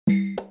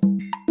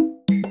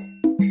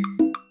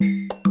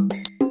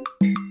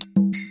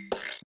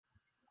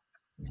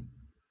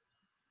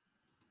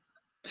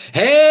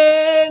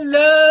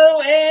Hello,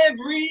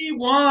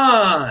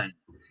 everyone.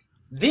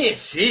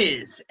 This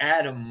is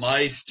Adam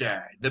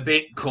Meister, the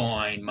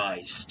Bitcoin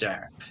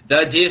Meister,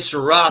 the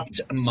Disrupt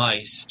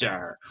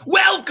Meister.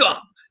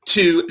 Welcome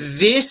to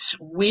This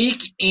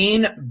Week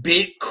in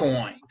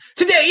Bitcoin.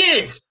 Today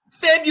is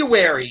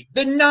February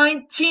the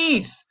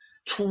 19th,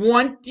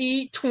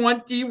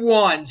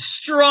 2021.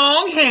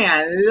 Strong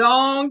hand,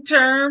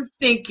 long-term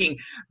thinking.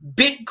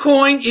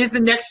 Bitcoin is the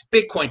next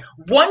Bitcoin.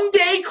 One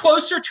day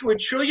closer to $1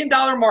 trillion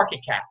market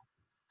cap.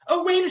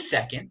 Oh, wait a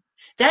second.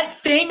 That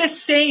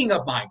famous saying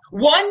of mine,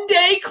 one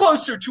day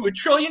closer to $1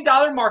 trillion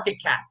market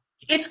cap.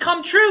 It's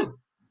come true.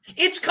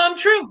 It's come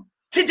true.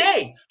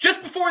 Today,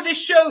 just before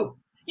this show,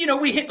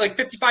 we hit like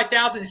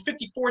 55,000. It's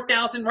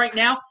 54,000 right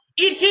now.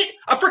 It hit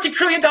a freaking $1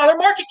 trillion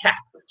market cap.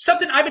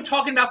 Something I've been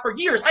talking about for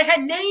years. I had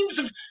names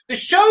of the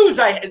shows.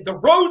 I had the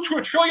road to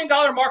 $1 trillion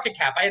market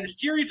cap. I had a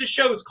series of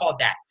shows called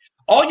that.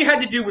 All you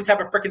had to do was have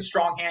a freaking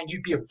strong hand.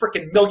 You'd be a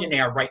freaking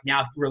millionaire right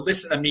now if you were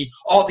listening to me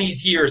all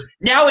these years.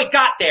 Now it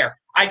got there.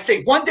 I'd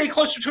say one day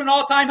closer to an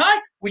all-time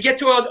high. We get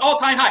to an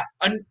all-time high.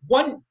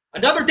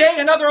 Another day,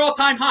 another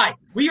all-time high.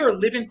 We are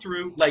living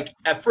through like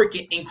a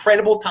freaking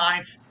incredible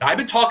time I've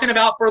been talking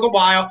about for a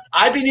while.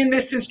 I've been in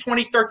this since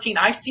 2013.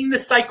 I've seen the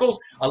cycles.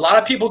 A lot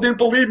of people didn't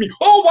believe me.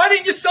 Oh, why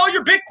didn't you sell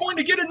your Bitcoin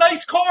to get a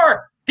nice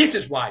car? This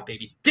is why,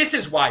 baby. This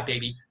is why,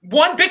 baby.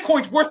 One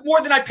Bitcoin's worth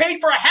more than I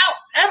paid for a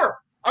house ever.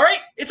 All right?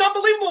 It's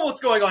unbelievable what's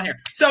going on here.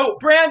 So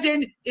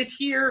Brandon is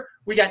here.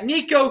 We got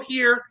Nico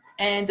here.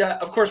 And,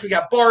 of course, we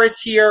got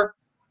Boris here.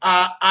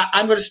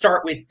 I'm going to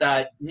start with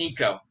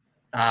Nico.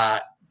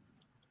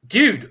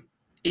 Dude,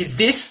 is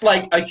this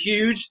like a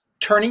huge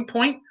turning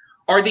point?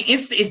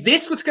 Is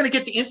this what's going to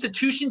get the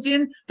institutions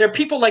in? There are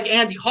people like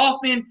Andy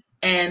Hoffman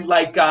and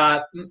like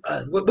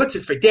what's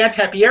his name, Dan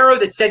Tapiero,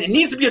 that said it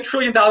needs to be $1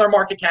 trillion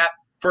market cap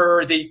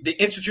for the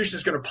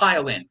institutions going to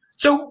pile in.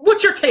 So,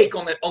 what's your take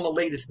on the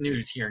latest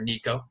news here,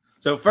 Nico?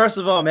 So first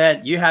of all,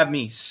 man, you have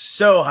me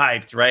so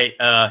hyped, right?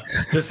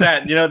 Just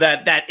that,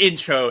 that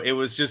intro, it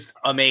was just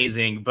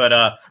amazing.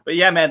 But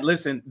yeah, man,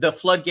 listen, the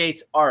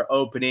floodgates are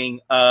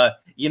opening.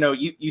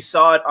 You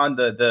saw it on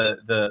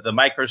the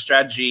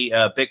MicroStrategy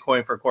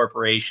Bitcoin for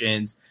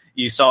corporations.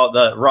 You saw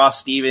the Ross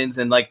Stevens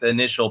and like the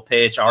initial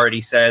pitch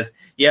already says,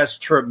 yes,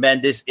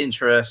 tremendous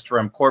interest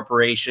from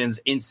corporations,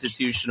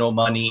 institutional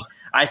money.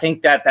 I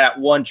think that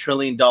 $1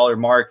 trillion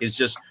mark is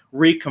just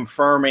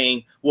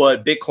reconfirming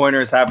what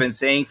Bitcoiners have been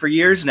saying for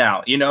years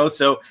now,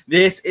 so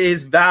this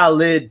is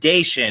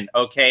validation.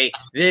 Okay.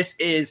 This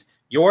is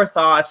your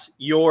thoughts,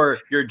 your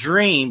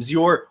dreams,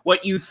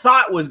 what you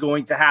thought was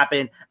going to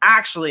happen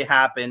actually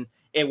happened.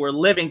 And we're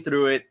living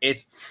through it.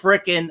 It's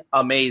freaking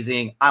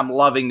amazing. I'm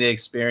loving the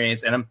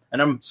experience, and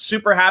I'm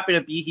super happy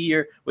to be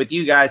here with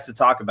you guys to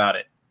talk about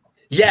it.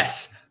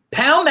 Yes.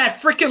 Pound that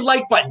freaking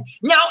like button.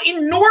 Now,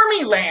 in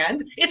normie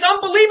land, it's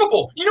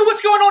unbelievable. You know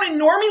what's going on in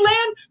normie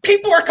land?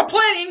 People are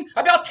complaining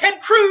about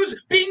Ted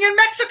Cruz being in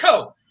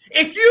Mexico.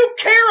 If you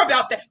care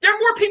about that, there are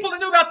more people that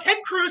know about Ted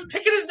Cruz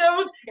picking his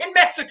nose in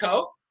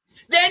Mexico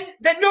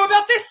than know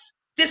about this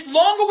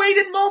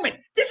long-awaited moment.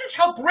 This is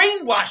how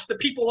brainwashed the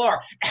people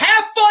are.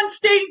 Have fun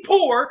staying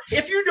poor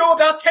if you know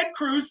about Ted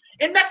Cruz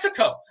in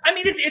Mexico. I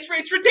mean,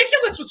 it's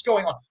ridiculous what's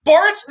going on.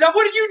 Boris, now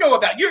what do you know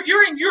about?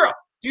 You're in Europe.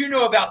 Do you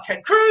know about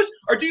Ted Cruz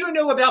or do you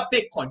know about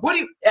Bitcoin?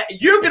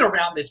 You've been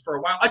around this for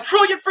a while. $1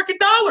 trillion freaking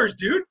dollars,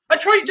 dude. $1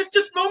 trillion.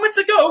 Just moments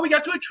ago, we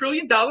got to $1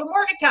 trillion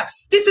market cap.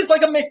 This is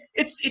like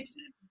it's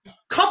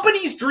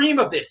companies dream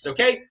of this,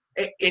 okay?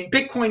 And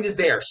Bitcoin is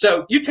there.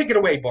 So you take it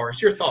away,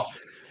 Boris. Your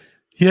thoughts.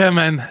 Yeah,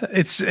 man,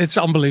 it's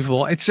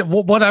unbelievable. It's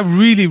what I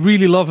really,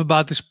 really love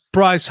about this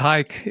price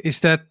hike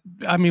is that,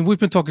 I mean, we've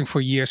been talking for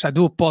years. I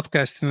do a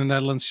podcast in the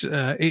Netherlands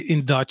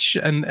in Dutch,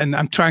 and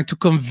I'm trying to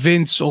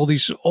convince all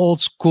these old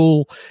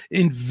school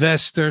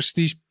investors,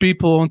 these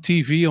people on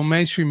TV, on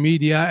mainstream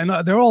media, and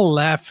they're all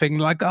laughing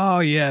like, oh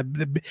yeah,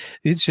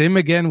 it's him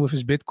again with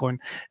his Bitcoin.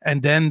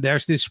 And then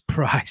there's this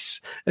price,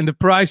 and the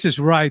price is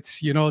right.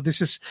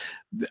 This is,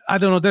 I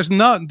don't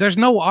know, there's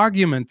no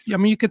argument. I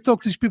mean, you can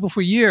talk to these people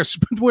for years,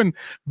 but when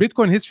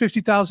Bitcoin hits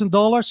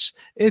 $50,000,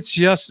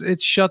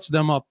 it shuts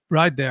them up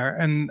right there.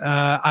 And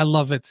I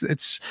love it.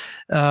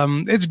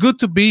 It's good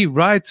to be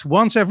right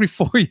once every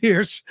 4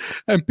 years,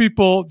 and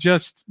people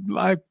just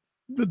like,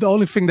 the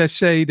only thing they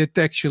say, they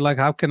text you like,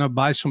 how can I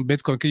buy some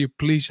Bitcoin? Can you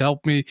please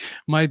help me?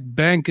 My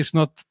bank is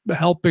not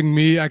helping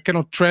me. I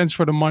cannot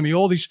transfer the money.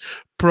 All these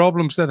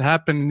problems that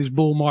happen in these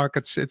bull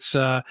markets. It's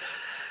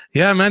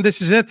yeah, man,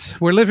 this is it.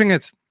 We're living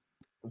it.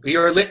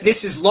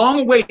 This is long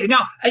awaited.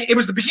 Now, it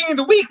was the beginning of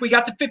the week. We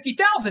got to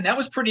 50,000. That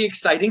was pretty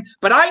exciting.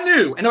 But I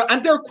knew,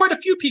 and there are quite a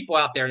few people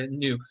out there that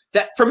knew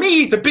that for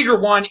me, the bigger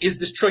one is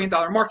this $1 trillion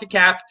market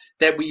cap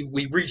that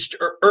we reached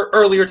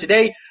earlier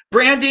today.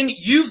 Brandon,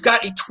 you've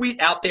got a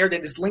tweet out there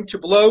that is linked to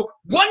below.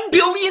 $1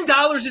 billion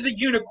is a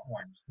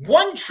unicorn.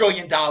 $1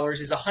 trillion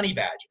is a honey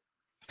badger.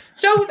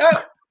 So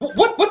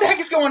what the heck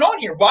is going on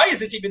here? Why is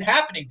this even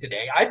happening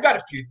today? I've got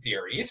a few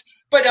theories.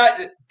 But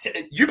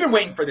you've been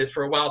waiting for this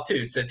for a while,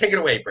 too. So take it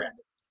away, Brandon.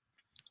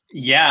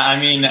 Yeah, I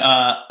mean,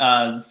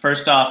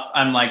 first off,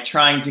 I'm like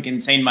trying to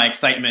contain my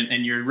excitement,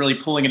 and you're really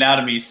pulling it out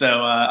of me.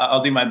 So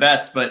I'll do my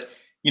best. But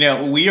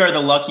we are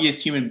the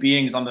luckiest human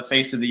beings on the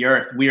face of the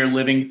earth. We are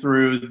living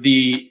through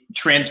the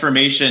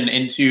transformation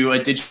into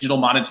a digital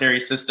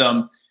monetary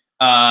system,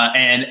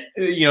 and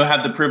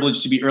have the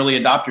privilege to be early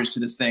adopters to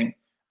this thing.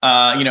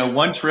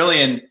 1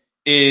 trillion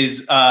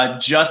is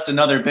just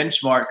another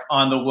benchmark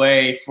on the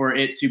way for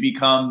it to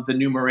become the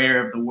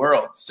numeraire of the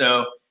world.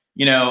 So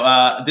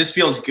this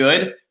feels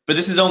good. But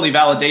this is only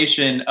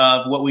validation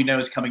of what we know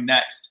is coming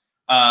next,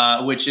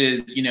 which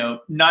is,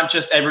 not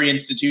just every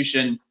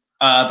institution,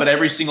 but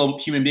every single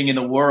human being in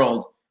the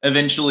world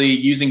eventually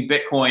using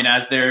Bitcoin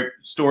as their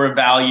store of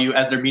value,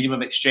 as their medium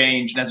of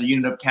exchange, and as a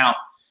unit of count.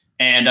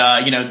 And,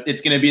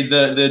 it's going to be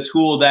the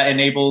tool that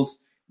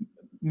enables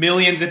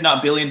millions, if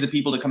not billions, of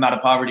people to come out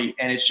of poverty.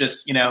 And it's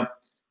just,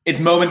 it's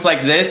moments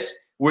like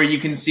this where you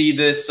can see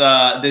this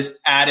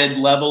added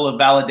level of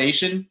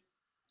validation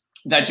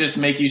that just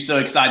make you so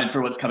excited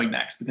for what's coming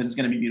next, because it's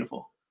going to be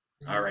beautiful.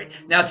 All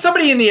right. Now,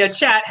 somebody in the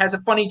chat has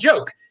a funny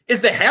joke. Is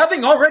the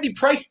halving already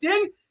priced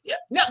in? Yeah.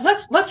 Now,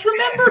 let's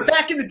remember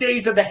back in the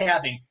days of the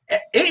halving.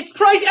 It's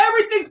priced.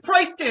 Everything's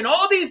priced in.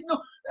 All these.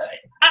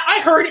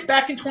 I heard it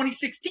back in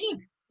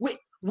 2016.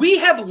 We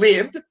have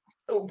lived.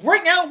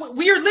 Right now,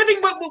 we are living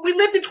what we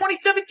lived in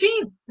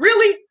 2017.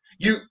 Really?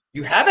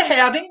 You have a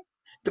halving.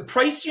 The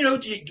price,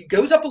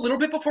 goes up a little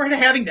bit before the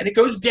halving, then it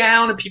goes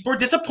down, and people are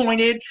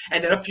disappointed.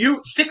 And then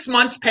 6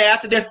 months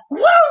pass, and then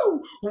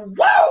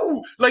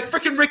whoa, like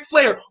freaking Ric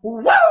Flair,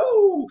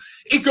 whoa,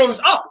 it goes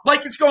up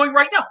like it's going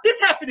right now.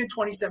 This happened in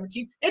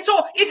 2017.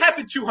 It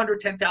happened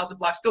 210,000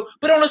 blocks ago,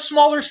 but on a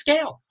smaller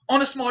scale.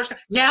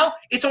 Now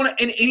it's on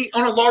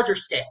a larger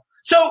scale.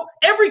 So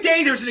every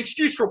day there's an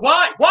excuse for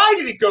why. Why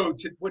did it go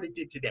to what it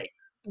did today?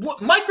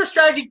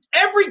 MicroStrategy,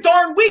 every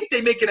darn week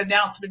they make an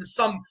announcement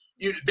of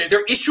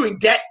they're issuing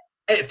debt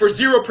for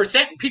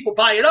 0% and people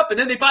buy it up, and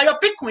then they buy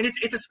up Bitcoin.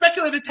 It's a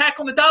speculative attack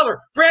on the dollar.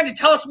 Brandon,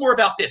 tell us more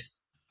about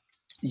this.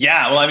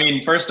 Yeah, well, I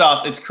mean, first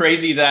off, it's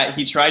crazy that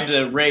he tried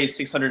to raise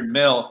 600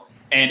 mil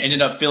and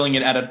ended up filling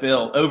it at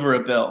over a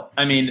bill.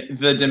 I mean,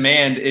 the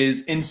demand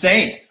is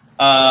insane.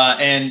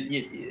 And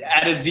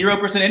at a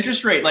 0%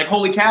 interest rate, like,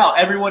 holy cow,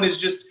 everyone is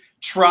just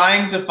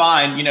trying to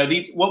find,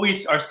 what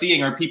we are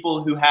seeing are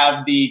people who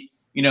have the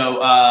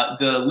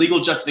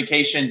legal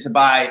justification to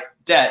buy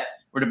debt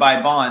or to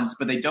buy bonds,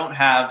 but they don't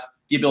have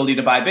the ability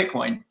to buy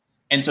Bitcoin.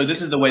 And so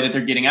this is the way that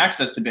they're getting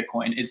access to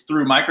Bitcoin, is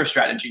through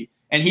MicroStrategy.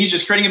 And he's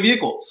just creating a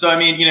vehicle. So, I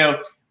mean,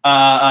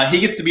 he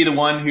gets to be the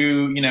one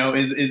who,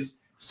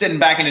 is sitting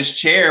back in his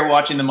chair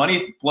watching the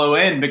money flow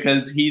in,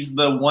 because he's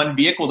the one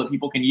vehicle that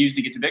people can use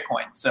to get to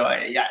Bitcoin. So,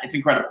 yeah, it's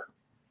incredible.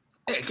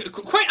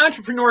 Quite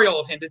entrepreneurial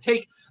of him to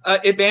take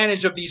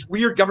advantage of these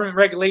weird government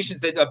regulations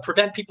that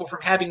prevent people from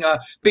having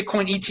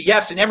Bitcoin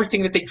ETFs and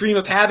everything that they dream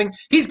of having.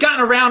 He's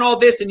gotten around all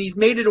this, and he's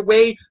made it a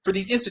way for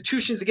these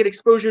institutions to get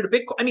exposure to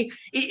Bitcoin. I mean,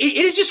 it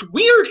is just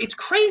weird. It's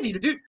crazy.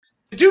 The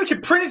dude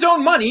can print his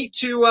own money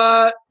to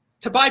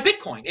buy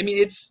Bitcoin. I mean,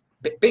 it's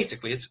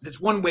basically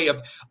it's one way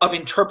of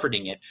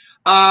interpreting it.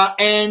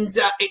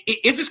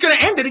 Is this going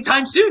to end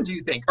anytime soon, do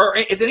you think? Or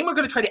is anyone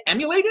going to try to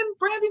emulate him,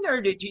 Brandon?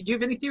 Or do you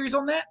have any theories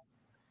on that?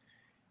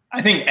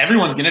 I think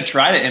everyone's going to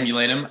try to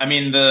emulate him. I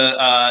mean,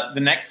 the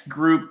next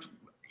group,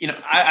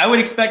 I would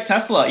expect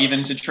Tesla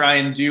even to try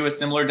and do a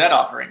similar debt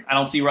offering. I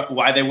don't see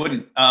why they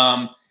wouldn't.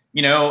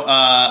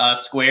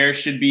 Square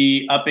should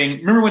be upping.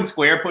 Remember when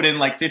Square put in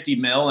like 50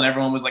 mil and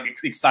everyone was like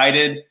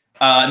excited,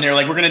 and they're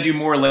like, we're going to do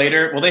more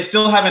later. Well, they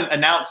still haven't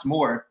announced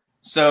more.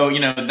 So,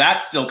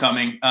 that's still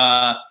coming.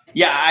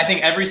 Yeah, I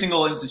think every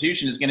single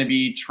institution is going to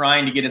be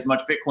trying to get as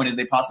much Bitcoin as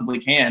they possibly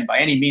can by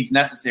any means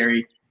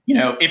necessary.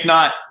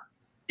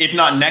 If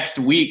not next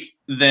week,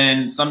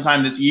 then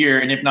sometime this year,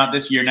 and if not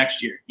this year,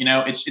 next year.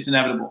 It's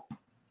inevitable.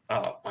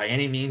 Oh, by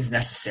any means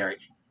necessary.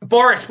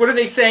 Boris, what are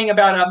they saying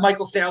about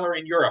Michael Saylor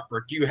in Europe,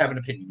 or do you have an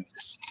opinion of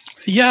this?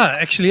 Yeah,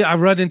 actually, I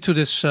read into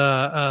this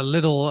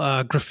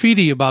little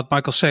graffiti about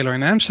Michael Saylor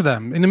in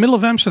Amsterdam, in the middle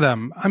of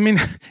Amsterdam. I mean,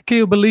 can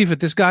you believe it?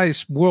 This guy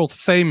is world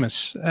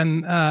famous,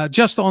 and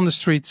just on the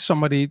street,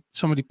 somebody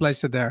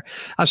placed it there.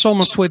 I saw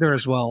him on Twitter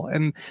as well,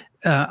 and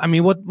I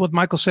mean, what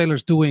Michael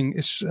Saylor's doing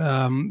is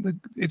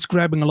it's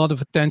grabbing a lot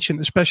of attention,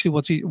 especially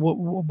what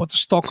the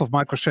stock of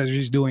MicroStrategy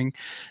is doing.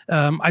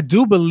 I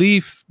do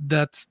believe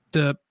that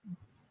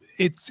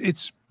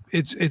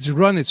it's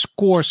run its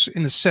course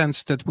in the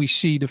sense that we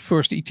see the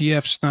first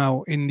ETFs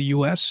now in the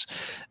US.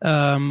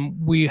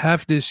 We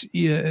have this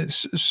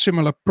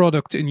similar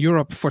product in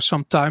Europe for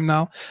some time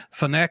now.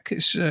 VanEck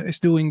is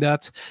doing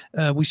that.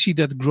 We see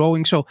that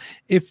growing. So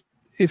if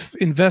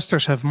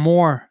investors have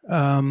more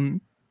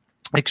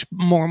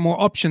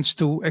options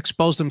to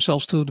expose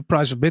themselves to the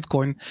price of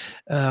Bitcoin,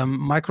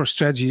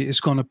 MicroStrategy is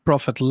going to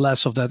profit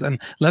less of that.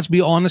 And let's be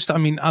honest, I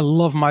mean, I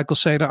love Michael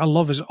Saylor. I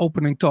love his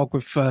opening talk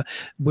with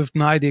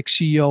NYDIG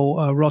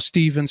CEO Ross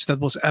Stevens.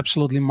 That was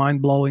absolutely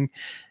mind-blowing.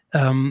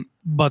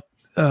 But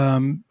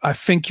I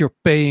think you're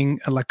paying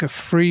like a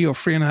 3 or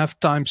 3.5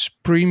 times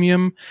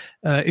premium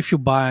if you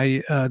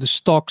buy the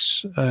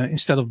stocks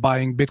instead of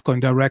buying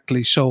Bitcoin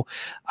directly. So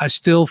I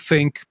still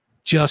think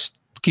just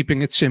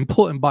keeping it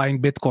simple and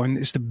buying Bitcoin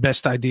is the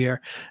best idea.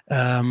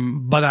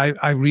 But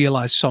I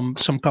realize some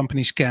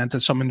companies can't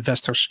and some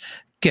investors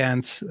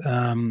can't.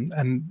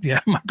 And yeah,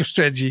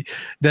 MicroStrategy,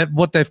 that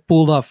what they've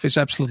pulled off is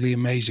absolutely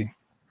amazing.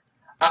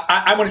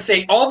 I want to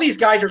say all these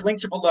guys are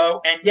linked to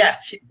below. And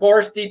yes,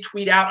 Boris did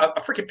tweet out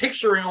a freaking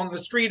picture on the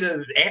street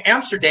of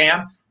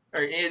Amsterdam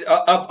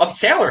of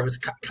Sailor. It was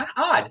kind of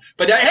odd.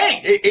 But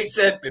hey, it's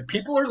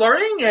people are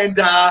learning. And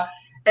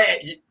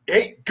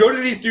hey, go to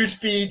these dudes'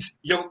 feeds.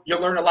 You'll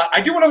learn a lot.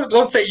 I do want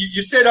to say,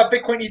 you said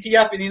Bitcoin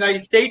ETF in the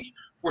United States.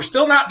 We're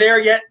still not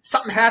there yet.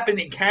 Something happened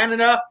in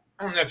Canada.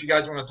 I don't know if you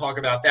guys want to talk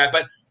about that.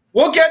 But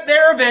we'll get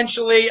there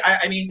eventually.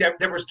 I mean,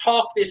 there was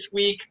talk this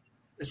week.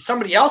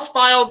 Somebody else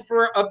filed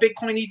for a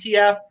Bitcoin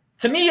ETF.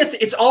 To me,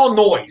 it's all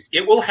noise.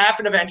 It will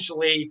happen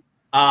eventually.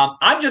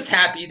 I'm just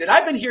happy that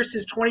I've been here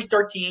since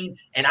 2013,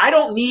 and I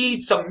don't need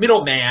some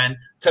middleman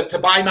to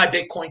buy my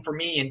Bitcoin for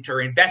me and to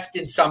invest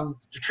in some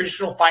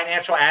traditional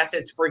financial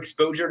assets for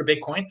exposure to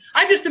Bitcoin.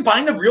 I've just been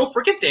buying the real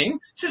freaking thing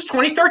since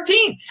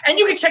 2013. And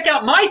you can check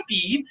out my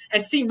feed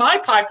and see my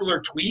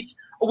popular tweets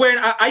when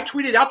I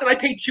tweeted out that I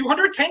paid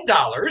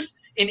 $210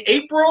 in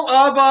April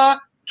of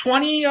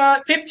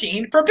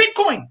 2015 for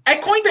Bitcoin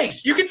at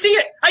Coinbase. You can see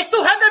it. I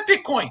still have that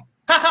Bitcoin.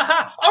 Ha ha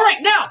ha. All right,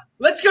 now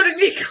let's go to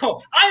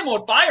Nico. I am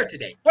on fire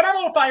today, but I'm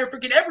on fire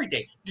freaking every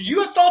day. Do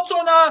you have thoughts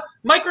on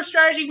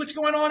MicroStrategy? What's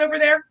going on over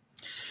there?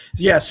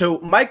 Yeah, so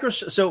Michael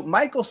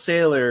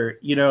Saylor,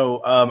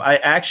 I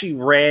actually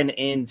ran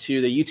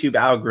into the YouTube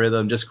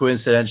algorithm just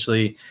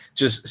coincidentally,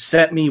 just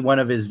sent me one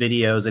of his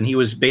videos, and he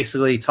was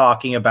basically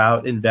talking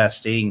about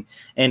investing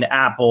in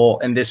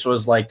Apple, and this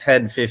was like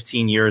 10,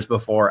 15 years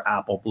before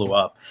Apple blew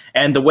up.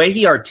 And the way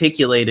he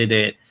articulated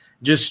it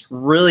just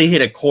really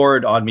hit a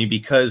chord on me,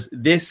 because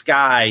this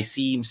guy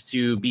seems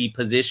to be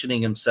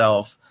positioning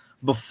himself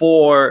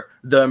before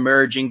the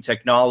emerging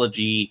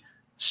technology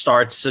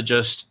starts to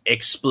just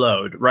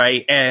explode,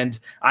 right? And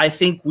I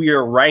think we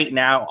are right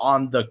now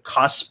on the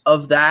cusp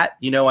of that.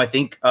 I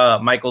think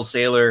Michael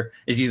Saylor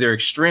is either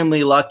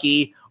extremely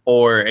lucky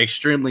or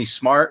extremely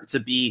smart to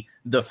be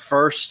the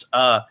first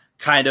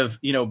kind of,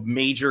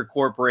 major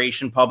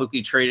corporation,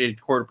 publicly traded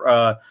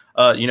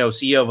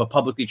CEO of a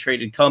publicly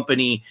traded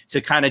company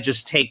to kind of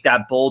just take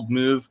that bold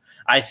move.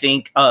 I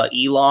think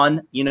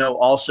Elon,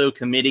 also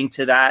committing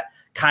to that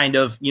kind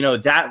of,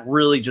 that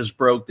really just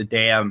broke the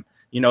dam.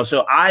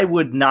 So I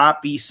would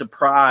not be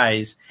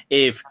surprised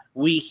if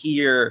we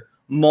hear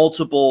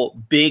multiple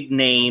big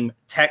name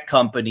tech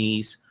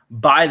companies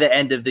by the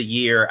end of the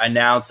year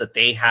announce that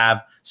they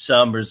have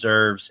some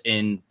reserves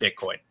in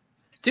Bitcoin.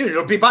 Dude,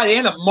 it'll be by the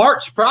end of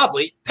March,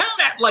 probably. Pound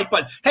that like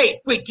button. Hey,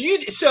 wait,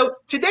 so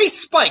today's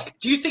spike,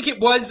 do you think it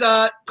was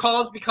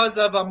caused because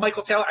of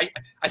Michael Saylor?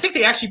 I think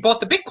they actually bought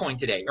the Bitcoin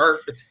today,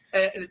 or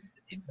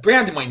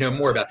Brandon might know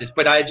more about this,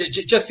 but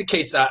just in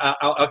case,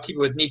 I'll keep it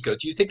with Nico.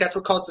 Do you think that's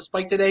what caused the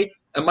spike today?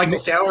 Michael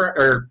Saylor,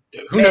 or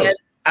who knows?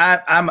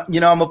 I'm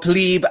a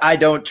plebe. I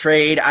don't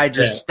trade. I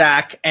just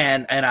stack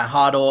and I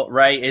hodl.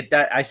 Right.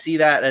 I see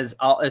that as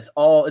it's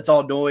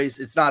all noise.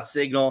 It's not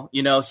signal.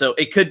 So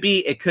it could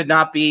be, it could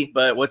not be.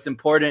 But what's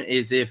important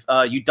is if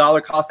you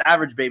dollar cost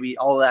average, baby,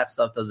 all of that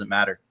stuff doesn't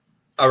matter.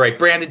 All right,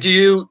 Brandon, do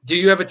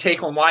you have a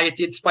take on why it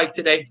did spike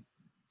today?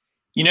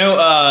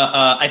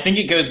 I think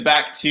it goes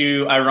back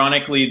to,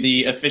 ironically,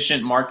 the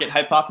efficient market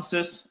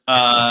hypothesis,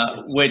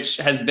 which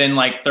has been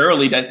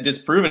thoroughly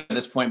disproven at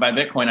this point by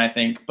Bitcoin, I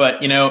think. But,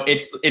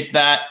 it's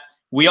that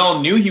we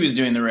all knew he was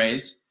doing the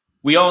raise.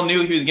 We all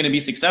knew he was going to be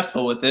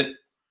successful with it.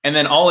 And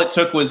then all it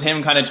took was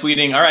him kind of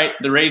tweeting, all right,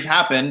 the raise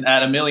happened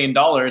at $1 million.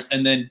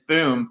 And then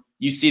boom,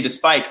 you see the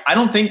spike. I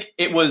don't think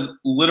it was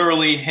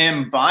literally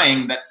him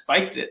buying that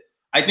spiked it.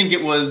 I think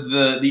it was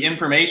the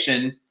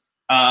information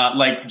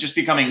just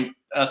becoming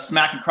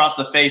smack across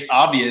the face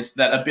obvious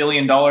that $1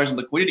 billion in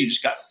liquidity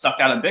just got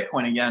sucked out of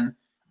Bitcoin again,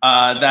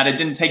 that it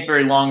didn't take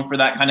very long for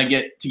that kind of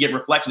get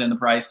reflected in the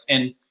price,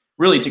 and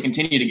really to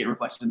continue to get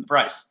reflected in the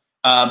price.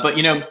 But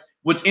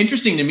what's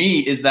interesting to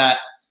me is that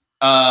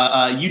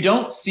you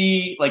don't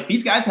see,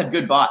 these guys have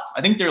good bots.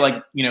 I think they're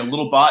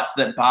little bots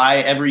that buy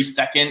every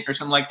second or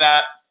something like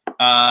that.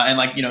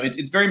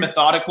 It's very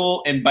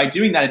methodical. And by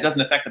doing that, it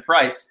doesn't affect the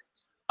price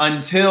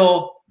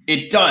until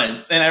it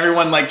does, and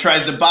everyone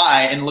tries to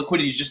buy, and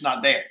liquidity is just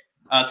not there.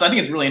 So I think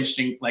it's a really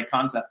interesting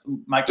concept.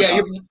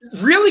 Yeah,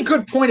 really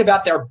good point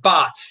about their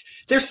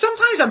bots. There's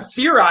sometimes I'm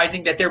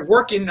theorizing that they're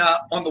working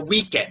on the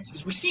weekends,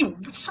 because we see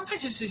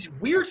sometimes there's these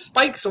weird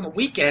spikes on the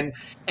weekend,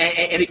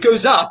 and it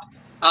goes up.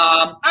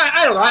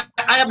 I don't know.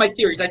 I have my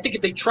theories. I think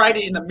if they tried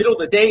it in the middle of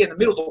the day, in the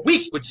middle of the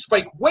week, it would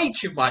spike way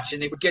too much,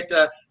 and they would get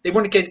they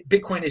wouldn't get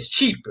Bitcoin as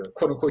cheap,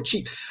 quote unquote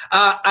cheap.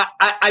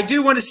 I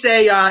do want to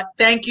say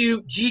thank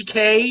you,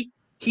 GK.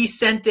 He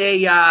sent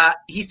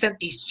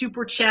a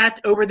super chat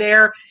over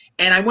there,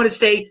 and I want to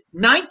say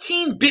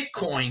 19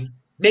 Bitcoin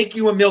make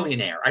you a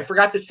millionaire. I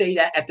forgot to say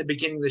that at the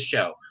beginning of the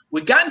show.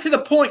 we've gotten to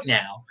the point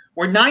now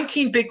where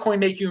 19 Bitcoin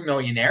make you a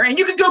millionaire. And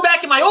you can go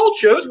back in my old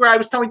shows where I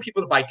was telling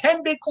people to buy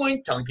 10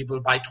 Bitcoin, telling people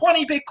to buy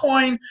 20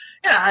 Bitcoin.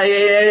 Yeah,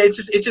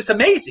 it's just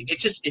amazing.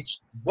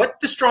 It's what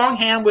the strong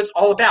hand was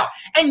all about.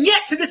 And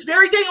yet to this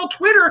very day on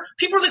Twitter,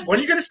 people are like, when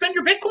are you going to spend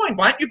your Bitcoin?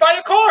 Why don't you buy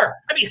a car?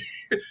 I mean,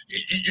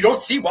 you don't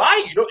see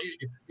why. You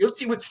don't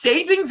see what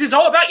savings is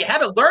all about. You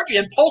haven't learned, you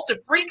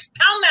impulsive freaks.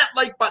 Pound that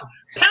like button.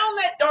 Pound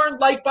that darn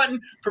like button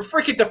for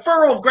freaking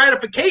deferral of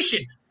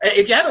gratification.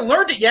 If you haven't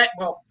learned it yet,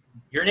 well,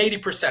 you're an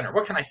 80%er.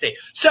 What can I say?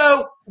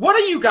 So, what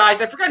are you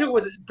guys? I forgot who it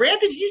was.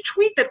 Brandon, did you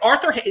tweet that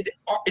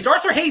is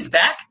Arthur Hayes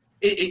back?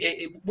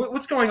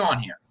 What's going on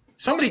here?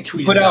 Somebody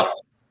tweeted out.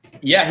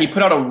 Yeah, he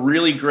put out a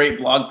really great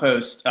blog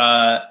post.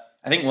 I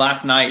think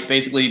last night,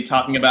 basically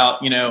talking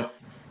about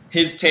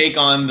his take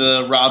on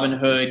the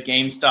Robinhood,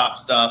 GameStop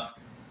stuff,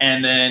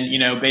 and then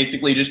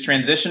basically just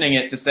transitioning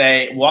it to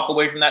say walk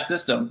away from that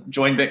system,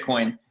 join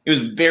Bitcoin. It was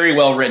very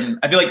well written.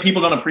 I feel like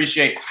people don't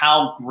appreciate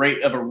how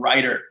great of a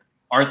writer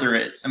Arthur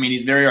is. I mean,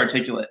 he's very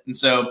articulate. And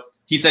so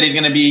he said he's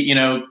going to be,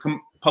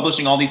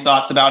 publishing all these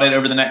thoughts about it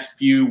over the next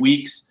few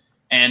weeks.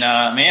 And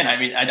man, I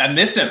mean, I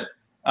missed him.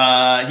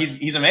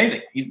 He's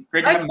amazing. He's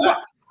great to have him back.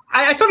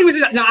 I thought he was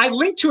now I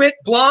linked to it,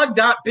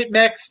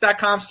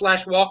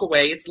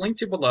 blog.bitmex.com/walkaway. It's linked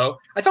to below.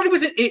 I thought he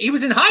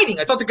was in hiding.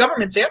 I thought the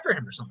government's after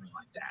him or something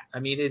like that. I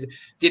mean, did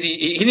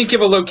he didn't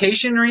give a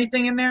location or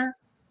anything in there?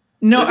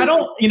 No, I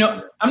don't,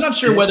 I'm not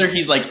sure whether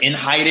he's like in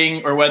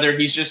hiding or whether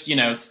he's just,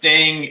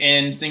 staying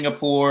in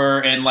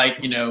Singapore and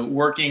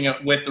working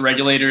with the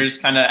regulators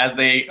kind of as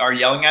they are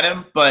yelling at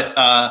him. But,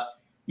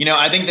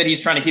 I think that he's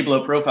trying to keep a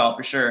low profile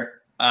for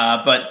sure.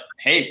 But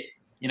hey,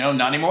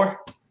 not anymore.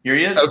 Here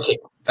he is.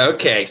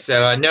 Okay.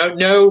 So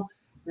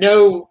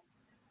no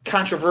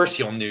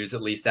controversial news,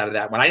 at least out of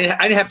that one. I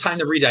didn't have time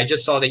to read it. I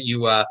just saw that you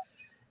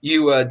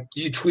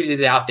tweeted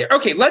it out there.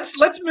 Okay,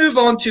 let's move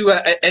on to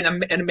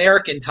an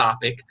American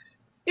topic.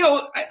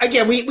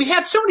 Again, we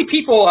have so many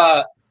people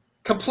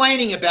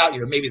complaining about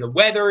maybe the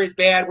weather is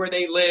bad where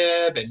they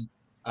live and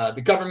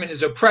the government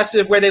is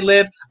oppressive where they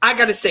live. I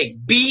got to say,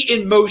 be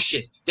in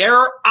motion. There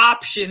are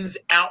options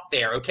out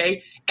there,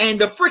 okay? And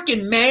the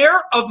freaking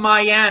mayor of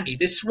Miami,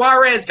 this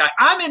Suarez guy,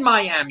 I'm in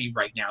Miami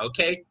right now,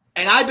 okay?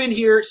 And I've been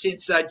here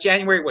since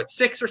January,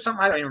 6th or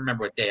something? I don't even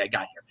remember what day I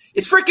got here.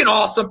 It's freaking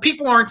awesome.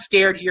 People aren't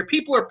scared here.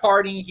 People are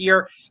partying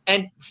here.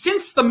 And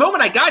since the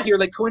moment I got here,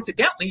 like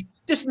coincidentally,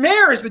 this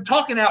mayor has been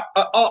talking up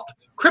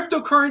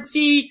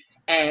cryptocurrency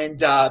and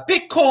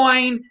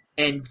Bitcoin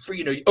and for,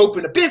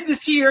 open a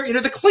business here.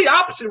 The complete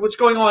opposite of what's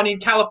going on in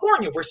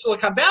California, where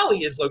Silicon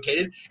Valley is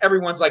located.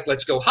 Everyone's like,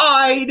 let's go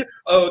hide.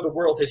 Oh, the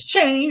world has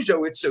changed.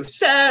 Oh, it's so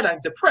sad. I'm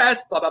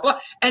depressed, blah, blah, blah.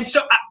 And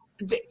so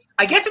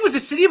I guess it was the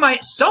city of Miami.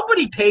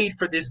 Somebody paid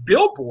for this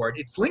billboard.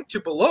 It's linked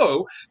to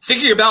below.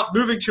 Thinking about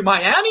moving to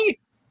Miami?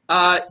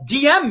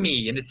 DM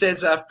me. And it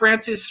says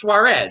Francis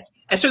Suarez.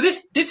 And so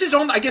this is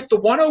on, I guess, the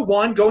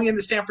 101 going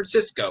into San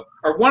Francisco,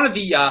 or one of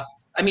the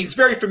it's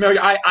very familiar.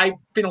 I've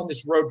been on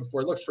this road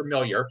before. It looks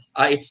familiar.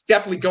 It's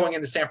definitely going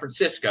into San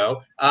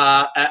Francisco.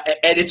 And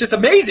it's just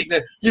amazing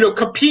that,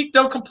 compete,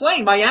 don't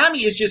complain. Miami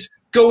is just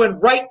going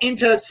right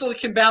into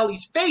Silicon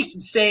Valley's face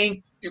and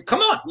saying,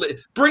 come on,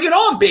 bring it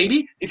on,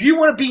 baby. If you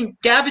want to be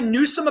Gavin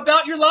Newsom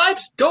about your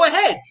lives, go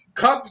ahead.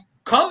 Come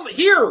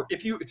here.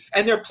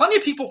 And there are plenty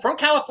of people from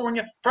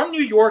California, from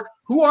New York,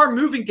 who are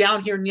moving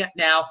down here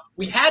now.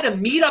 We had a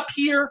meetup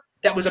here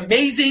that was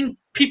amazing.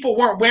 People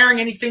weren't wearing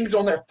anything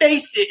on their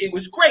face. It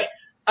was great.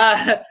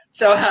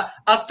 So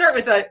I'll start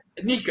with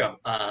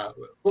Nico.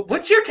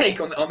 What's your take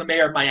on the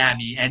mayor of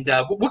Miami, and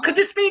what could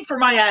this mean for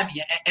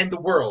Miami and the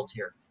world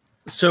here?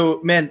 So,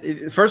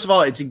 man, first of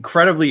all, it's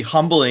incredibly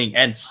humbling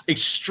and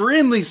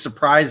extremely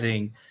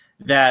surprising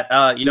that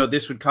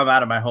this would come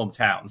out of my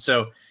hometown.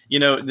 So,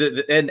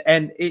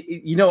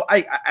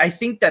 I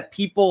think that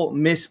people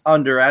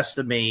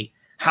underestimate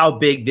how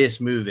big this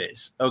move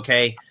is.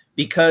 Okay,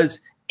 because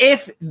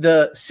if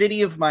the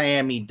city of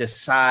Miami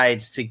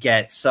decides to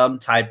get some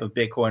type of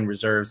Bitcoin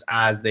reserves,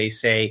 as they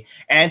say,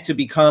 and to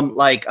become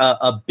like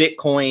a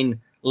Bitcoin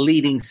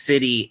leading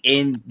city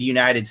in the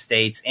United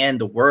States and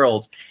the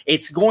world,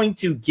 it's going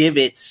to give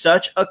it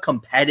such a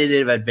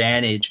competitive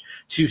advantage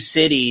to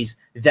cities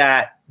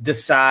that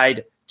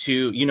decide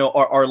to,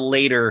 are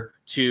later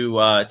to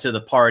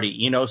the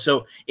party,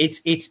 So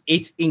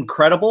it's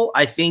incredible.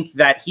 I think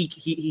that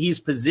he's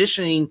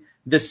positioning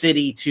the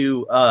city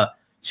to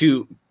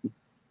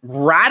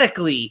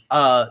radically,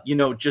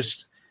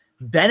 just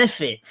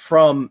benefit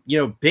from,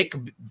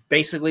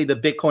 basically the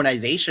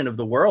Bitcoinization of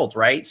the world,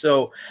 right?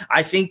 So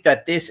I think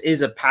that this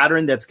is a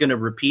pattern that's going to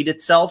repeat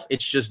itself.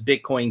 It's just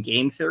Bitcoin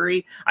game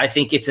theory. I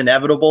think it's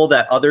inevitable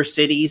that other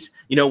cities,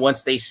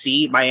 once they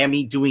see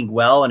Miami doing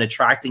well and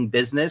attracting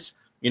business,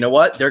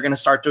 they're going to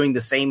start doing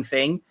the same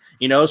thing,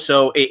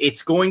 So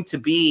it's going to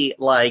be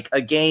like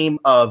a game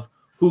of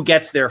who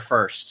gets there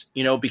first,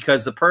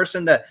 because the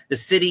person that the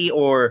city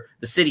or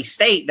the city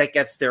state that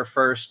gets there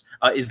first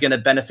is going to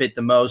benefit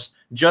the most,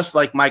 just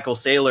like Michael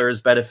Saylor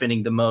is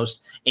benefiting the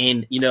most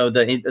in,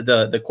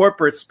 the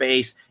corporate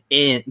space.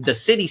 In the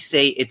city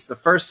state, it's the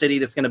first city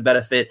that's going to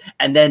benefit.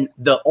 And then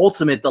the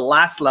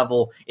last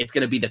level, it's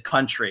going to be the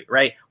country,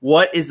 right?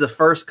 What is the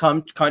first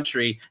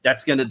country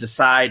that's going to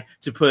decide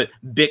to put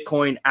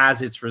Bitcoin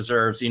as its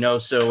reserves,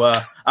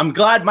 So I'm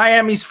glad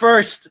Miami's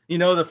first,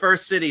 the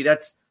first city.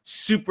 That's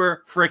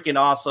super freaking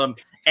awesome.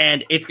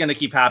 And it's going to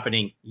keep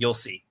happening. You'll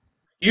see.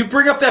 You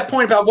bring up that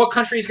point about what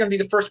country is going to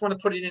be the first one to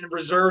put it in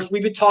reserves.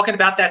 We've been talking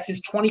about that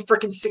since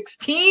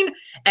 2016,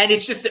 and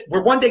it's just that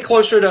we're one day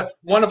closer to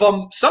one of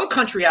them, some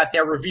country out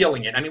there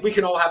revealing it. I mean, we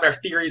can all have our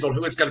theories on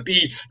who it's going to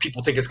be.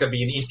 People think it's going to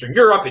be in Eastern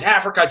Europe, in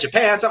Africa,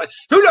 Japan, something.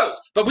 Who knows?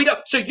 But we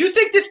don't. So you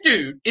think this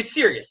dude is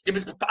serious?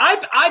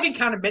 I've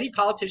encountered many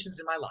politicians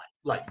in my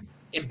life.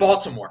 In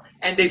Baltimore,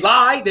 and they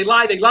lie.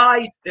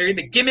 They're in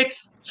the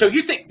gimmicks. So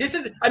you think this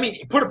is,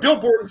 put a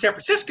billboard in San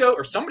Francisco,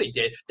 or somebody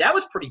did. That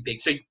was pretty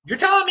big. So you're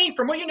telling me,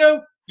 from what you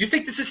know, you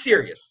think this is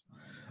serious?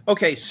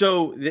 Okay,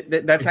 so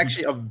that's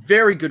actually a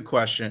very good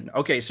question.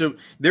 Okay, so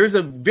there's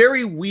a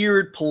very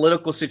weird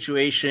political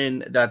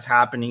situation that's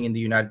happening in the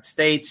United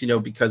States,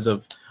 because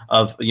of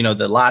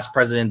the last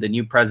president, the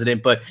new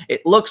president, but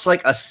it looks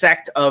like a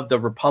sect of the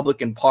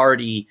Republican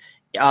Party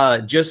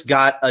just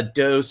got a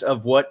dose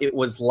of what it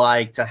was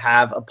like to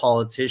have a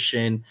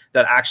politician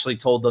that actually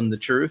told them the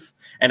truth.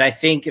 And I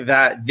think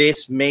that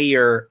this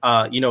mayor,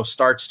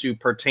 starts to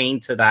pertain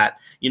to that,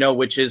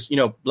 which is,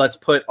 let's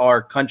put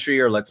our country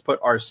or let's put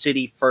our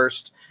city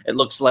first. It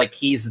looks like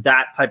he's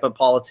that type of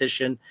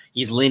politician.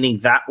 He's leaning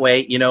that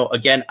way.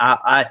 Again,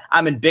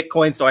 I'm in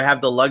Bitcoin, so I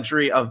have the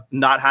luxury of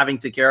not having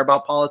to care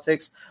about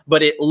politics.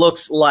 But it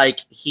looks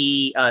like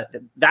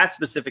that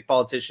specific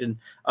politician,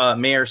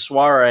 Mayor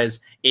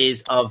Suarez,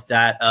 is of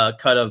that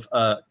cut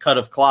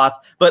of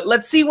cloth. But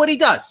let's see what he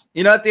does.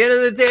 At the end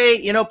of the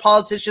day,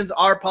 politicians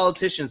are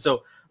politicians.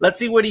 So let's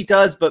see what he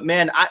does. But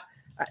man,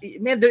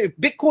 the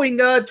Bitcoin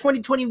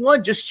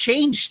 2021 just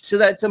changed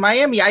to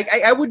Miami.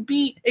 I would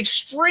be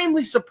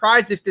extremely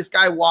surprised if this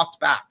guy walked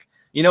back.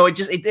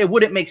 It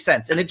wouldn't make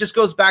sense. And it just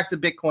goes back to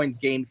Bitcoin's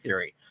game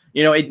theory.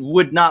 It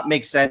would not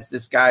make sense.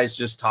 This guy's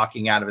just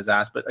talking out of his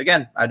ass. But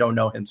again, I don't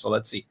know him. So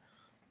let's see.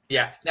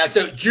 Yeah. Now,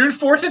 so June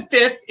 4th and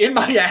 5th in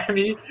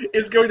Miami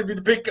is going to be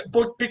the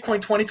Bitcoin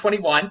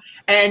 2021.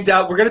 And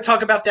we're going to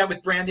talk about that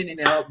with Brandon in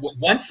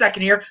 1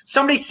 second here.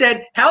 Somebody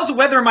said, how's the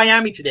weather in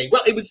Miami today?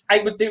 Well, it was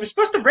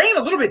supposed to rain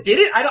a little bit. Did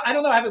it? I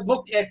don't know. I haven't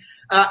looked at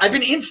I've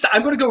been inside.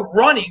 I'm going to go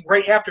running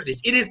right after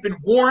this. It has been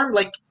warm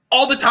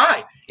all the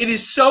time. It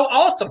is so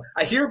awesome.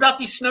 I hear about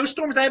these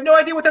snowstorms. I have no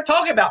idea what they're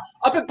talking about.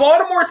 Up in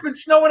Baltimore, it's been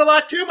snowing a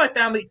lot too, my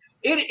family.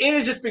 It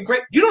has just been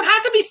great. You don't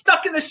have to be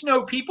stuck in the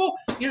snow, people.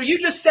 You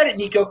just said it,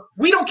 Nico.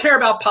 We don't care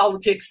about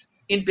politics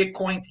in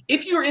Bitcoin.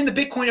 If you're in the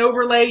Bitcoin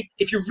overlay,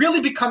 if you really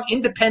become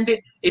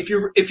independent, if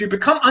you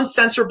become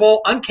uncensorable,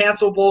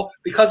 uncancelable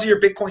because of your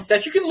Bitcoin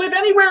stats, you can live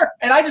anywhere.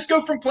 And I just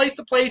go from place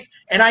to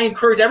place, and I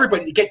encourage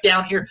everybody to get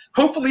down here.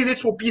 Hopefully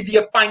this will be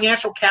the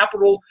financial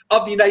capital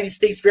of the United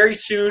States very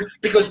soon,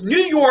 because New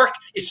York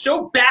is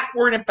so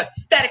backward and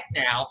pathetic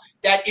now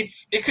that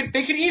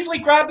they could easily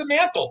grab the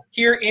mantle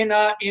here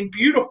in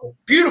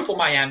beautiful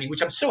Miami,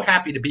 which I'm so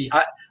happy to be.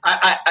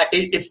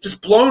 It's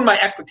just blown my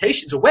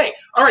expectations away.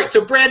 All right,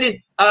 so Brandon,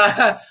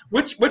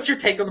 what's your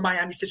take on the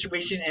Miami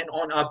situation and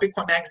on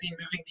Bitcoin Magazine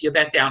moving the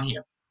event down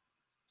here?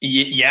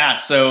 Yeah,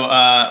 so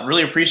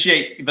really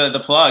appreciate the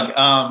plug.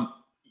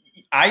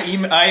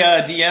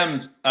 I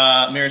DM'd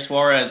Mayor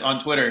Suarez on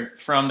Twitter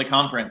from the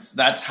conference.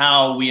 That's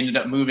how we ended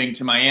up moving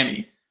to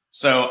Miami.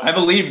 So I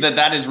believe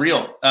that is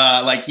real.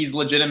 He's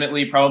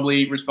legitimately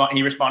probably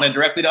he responded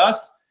directly to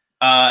us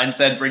and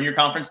said, bring your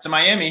conference to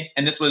Miami.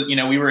 And this was,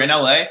 we were in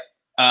LA.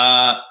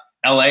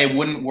 LA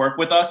wouldn't work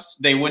with us.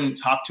 They wouldn't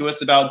talk to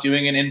us about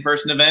doing an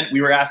in-person event.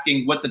 We were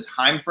asking what's a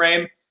time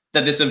frame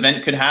that this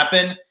event could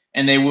happen.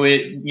 And they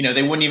would,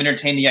 they wouldn't even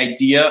entertain the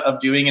idea of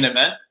doing an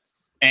event.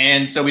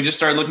 And so we just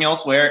started looking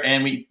elsewhere,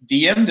 and we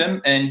DM'd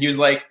him, and he was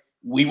like,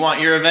 we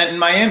want your event in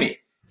Miami.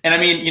 And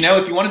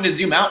if you wanted to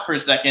zoom out for a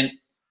second,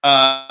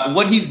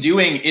 what he's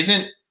doing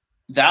isn't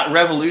that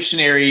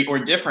revolutionary or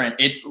different.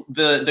 It's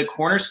the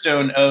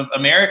cornerstone of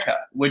America,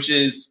 which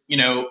is,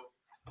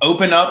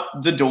 open up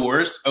the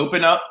doors,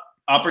 open up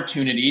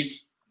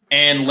opportunities,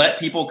 and let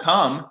people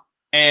come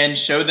and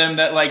show them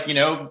that,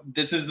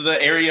 this is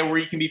the area where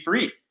you can be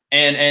free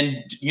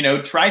and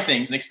try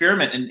things and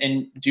experiment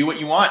and do what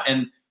you want.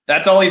 And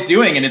that's all he's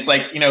doing. And it's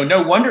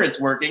no wonder it's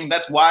working.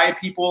 That's why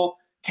people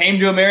came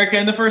to America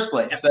in the first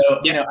place. So,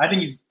 I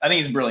think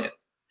he's brilliant.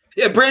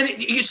 Yeah, Brandon,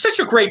 it's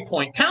such a great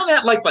point. Pound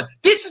that like button.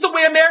 This is the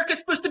way America's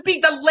supposed to be,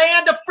 the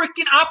land of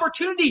freaking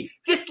opportunity.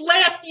 This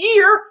last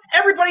year,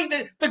 everybody,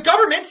 the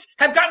governments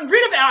have gotten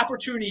rid of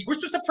opportunity. We're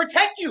supposed to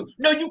protect you.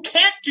 No, you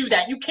can't do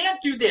that. You can't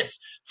do this.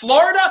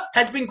 Florida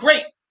has been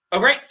great.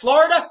 All right,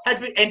 Florida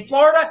has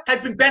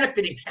been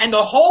benefiting, and the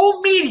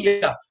whole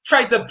media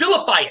tries to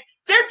vilify it.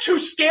 They're too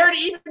scared to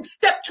even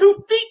step 2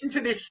 feet into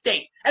this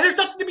state, and there's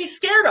nothing to be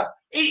scared of.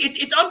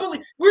 It's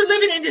unbelievable. We're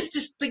living in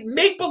this like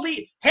make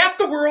believe. Half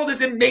the world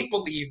is in make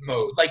believe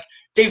mode. Like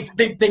they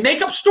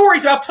make up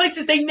stories about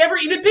places they never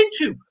even been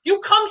to. You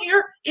come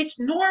here, it's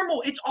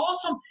normal, it's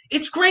awesome,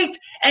 it's great,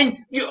 and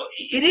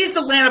it is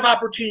a land of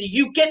opportunity.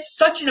 You get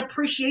such an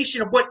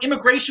appreciation of what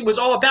immigration was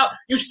all about.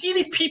 You see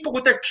these people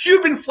with their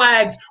Cuban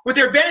flags, with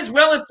their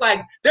Venezuelan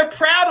flags. They're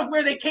proud of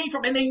where they came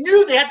from, and they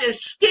knew they had to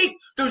escape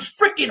those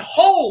freaking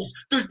holes,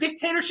 those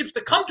dictatorships,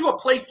 to come to a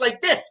place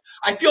like this.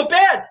 I feel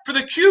bad for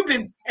the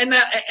Cubans and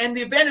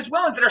the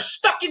Venezuelans that are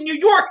stuck in New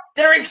York,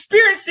 that are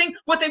experiencing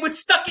what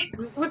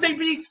they'd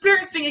be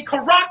experiencing in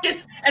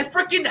Caracas and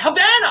freaking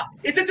Havana.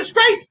 It's a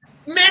disgrace.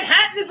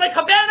 Manhattan is like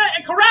Havana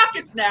and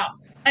Caracas now.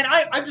 And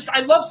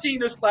I love seeing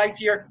those flags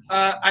here.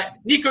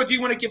 Nico, do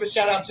you want to give a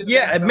shout out to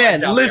the man?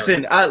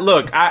 Listen,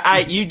 look,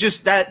 you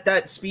just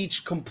that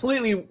speech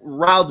completely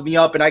riled me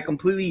up, and I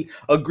completely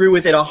agree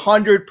with it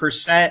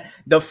 100%.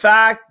 The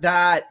fact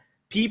that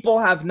people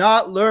have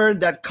not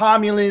learned that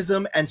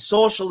communism and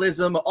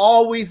socialism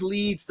always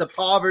leads to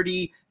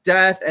poverty,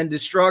 death, and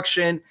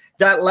destruction.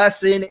 That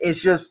lesson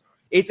is just.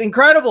 It's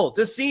incredible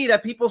to see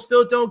that people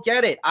still don't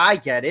get it. I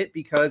get it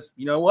because,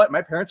 you know what?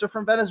 My parents are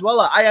from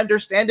Venezuela. I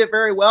understand it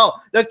very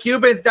well. The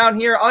Cubans down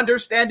here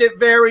understand it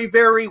very,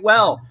 very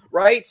well,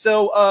 right?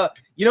 So,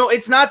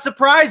 it's not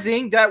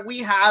surprising that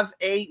we have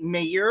a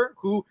mayor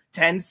who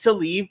tends to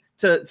leave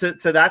to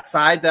that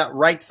side, that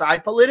right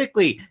side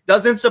politically.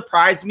 Doesn't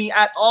surprise me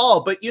at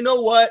all. But you know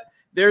what?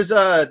 There's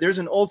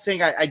an old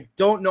saying I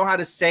don't know how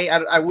to say.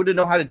 I wouldn't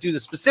know how to do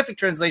the specific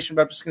translation,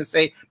 but I'm just going to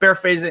say,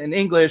 paraphrase it in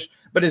English.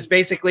 But it's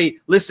basically,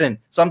 listen,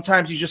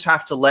 sometimes you just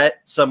have to let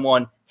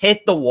someone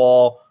hit the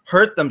wall,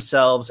 hurt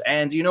themselves.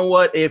 And you know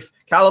what? If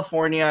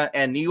California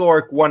and New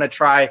York want to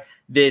try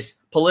this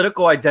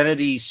political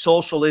identity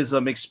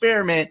socialism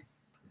experiment,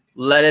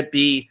 let it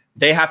be.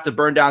 They have to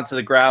burn down to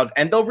the ground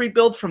and they'll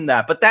rebuild from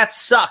that. But that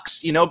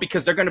sucks,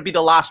 because they're going to be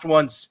the last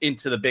ones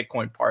into the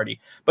Bitcoin party.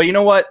 But you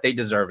know what? They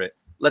deserve it.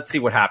 Let's see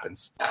what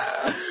happens.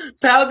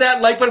 Pound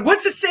that like button.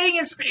 What's the saying?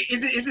 Is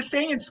the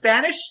saying in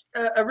Spanish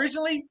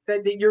originally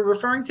that you're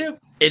referring to?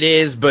 It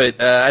is,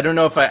 but I don't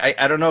know if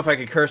I don't know if I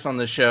could curse on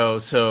the show.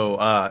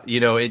 So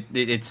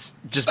it's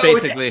just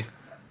basically.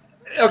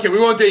 Okay, we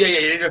won't do.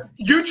 Yeah.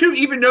 YouTube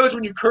even knows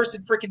when you curse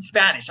in freaking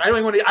Spanish. I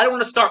don't want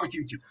to start with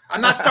YouTube.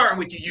 I'm not starting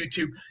with you,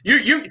 YouTube.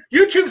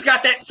 YouTube's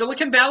got that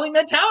Silicon Valley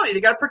mentality.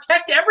 They got to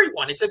protect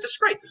everyone. It's a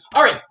disgrace.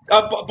 All right,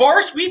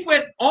 Boris, we've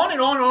went on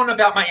and on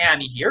about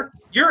Miami here.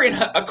 You're in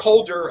a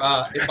colder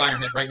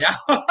environment right now.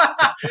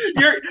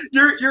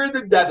 you're in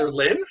the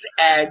Netherlands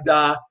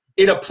and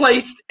in a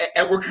place,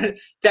 and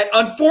that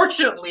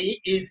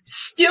unfortunately is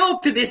still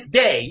to this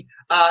day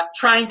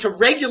trying to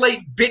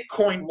regulate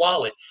Bitcoin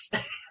wallets.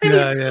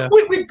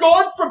 We've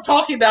gone from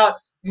talking about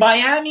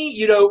Miami,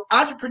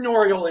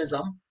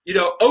 entrepreneurialism,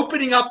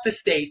 opening up the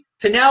state,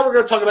 to now we're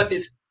going to talk about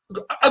this.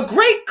 A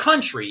great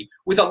country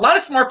with a lot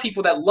of smart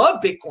people that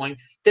love Bitcoin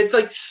that's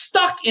like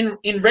stuck in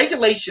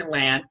regulation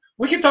land.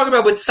 We can talk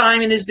about what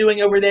Simon is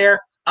doing over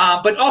there.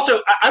 But also,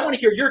 I want to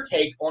hear your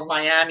take on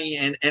Miami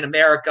and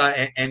America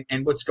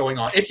and what's going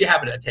on, if you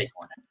have a take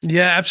on it.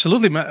 Yeah,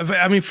 absolutely.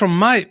 I mean, from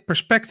my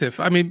perspective,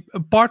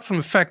 apart from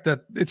the fact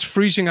that it's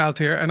freezing out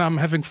here and I'm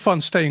having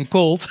fun staying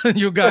cold,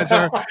 and you guys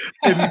are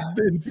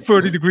in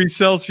 30 degrees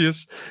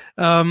Celsius.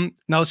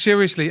 Now,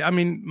 seriously,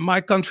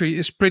 my country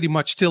is pretty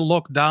much still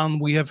locked down.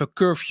 We have a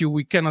curfew.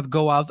 We cannot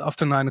go out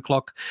after 9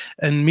 o'clock.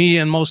 And me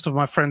and most of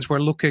my friends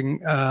were looking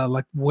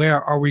like,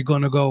 where are we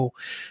going to go?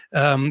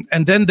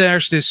 And then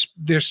there's this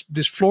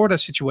Florida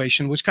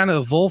situation, which kind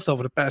of evolved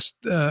over the past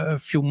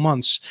few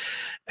months.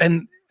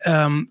 And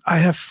I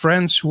have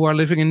friends who are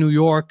living in New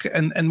York,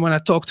 and when I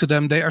talk to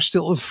them, they are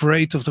still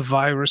afraid of the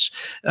virus.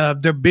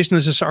 Their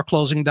businesses are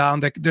closing down.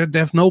 They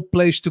have no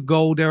place to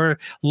go. They're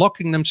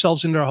locking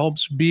themselves in their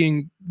homes,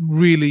 being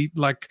really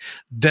like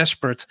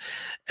desperate.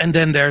 And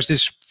then there's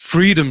this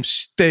freedom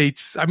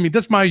state.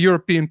 That's my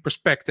European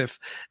perspective.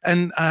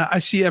 And I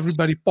see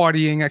everybody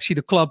partying. I see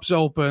the clubs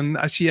open.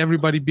 I see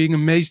everybody being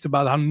amazed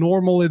about how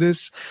normal it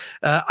is.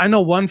 I know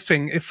one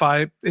thing. If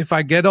I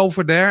get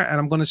over there and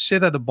I'm going to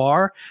sit at a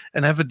bar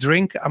and have a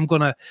drink, I'm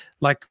going to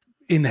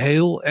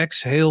inhale,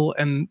 exhale,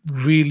 and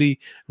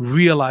really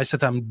realize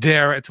that I'm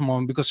there at the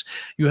moment, because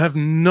you have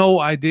no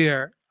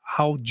idea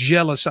how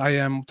jealous I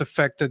am of the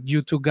fact that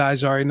you two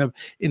guys are in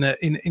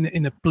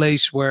a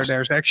place where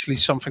there's actually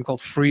something called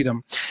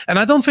freedom. And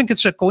I don't think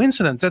it's a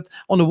coincidence that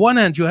on the one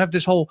hand you have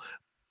this whole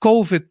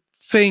COVID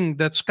thing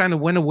that's kind of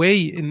went away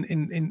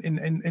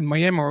in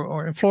Miami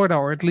or in Florida,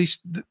 or at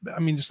least,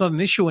 it's not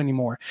an issue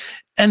anymore.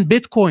 And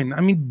Bitcoin,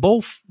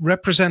 both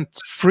represent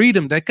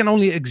freedom. They can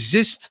only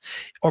exist,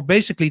 or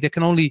basically they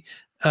can only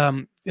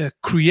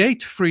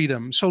create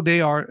freedom. So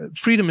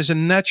freedom is a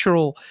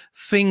natural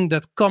thing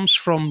that comes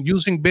from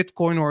using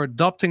Bitcoin or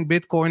adopting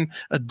Bitcoin,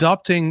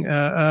 adopting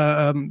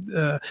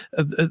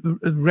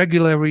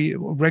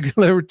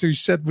regularity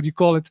set, what do you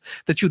call it,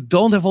 that you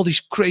don't have all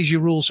these crazy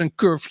rules and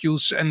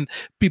curfews and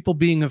people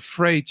being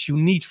afraid. You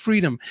need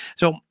freedom.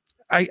 So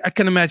I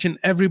can imagine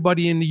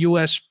everybody in the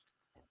US,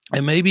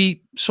 and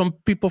maybe some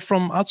people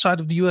from outside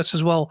of the US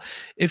as well.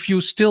 If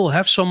you still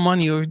have some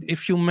money, or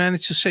if you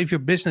manage to save your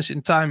business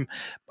in time,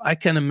 I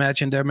can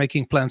imagine they're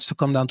making plans to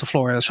come down to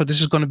Florida. So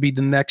this is going to be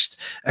the next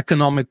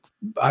economic,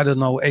 I don't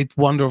know, eighth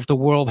wonder of the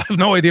world. I have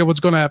no idea what's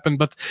going to happen,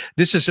 but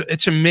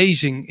it's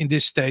amazing in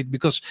this state,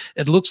 because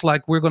it looks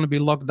like we're going to be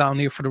locked down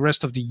here for the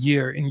rest of the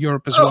year in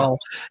Europe as well,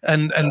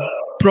 and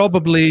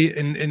probably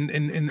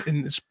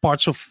in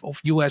parts of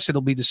US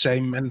it'll be the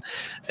same. And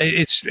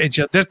it's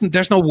just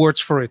there's no words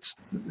for it.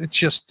 It's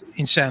just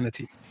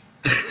insanity.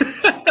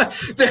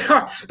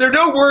 There are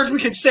no words we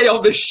can say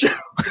on this show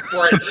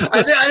for it.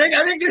 I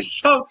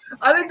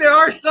think there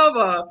are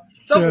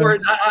some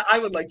words I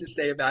would like to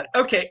say about it.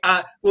 Okay,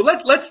 well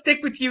let's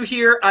stick with you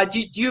here.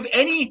 Do you have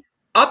any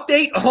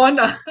update on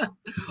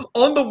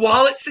the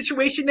wallet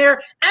situation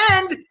there?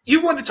 And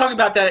you wanted to talk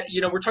about that.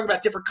 We're talking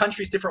about different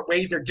countries, different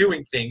ways they're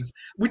doing things.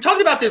 We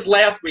talked about this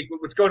last week,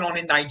 what's going on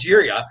in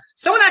Nigeria.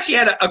 Someone actually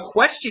had a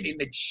question in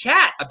the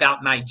chat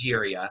about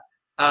Nigeria.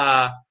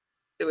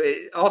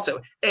 Also,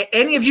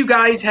 any of you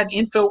guys have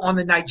info on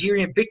the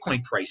Nigerian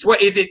Bitcoin price?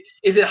 What is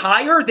it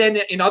higher than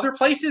in other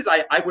places?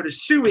 I would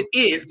assume it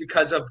is,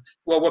 because of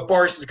what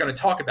Boris is going to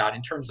talk about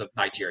in terms of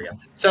Nigeria.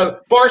 So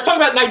Boris, talk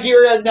about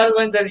Nigeria,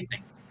 Netherlands,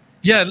 anything.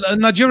 Yeah,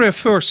 Nigeria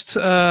first.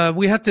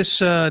 We had this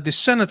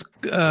Senate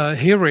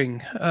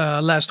hearing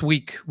last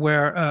week,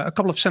 where a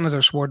couple of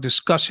senators were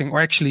discussing, or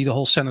actually the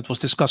whole Senate was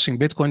discussing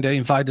Bitcoin. They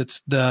invited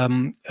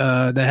the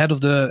head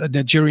of the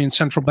Nigerian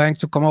central bank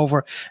to come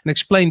over and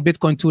explain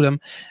Bitcoin to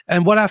them.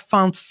 And what I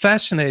found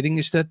fascinating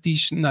is that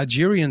these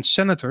Nigerian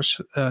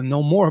senators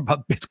know more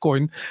about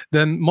Bitcoin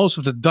than most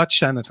of the Dutch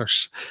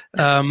senators.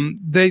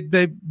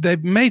 They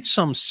made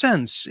some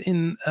sense.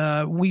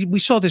 We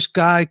saw this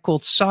guy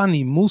called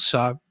Sani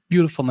Musa.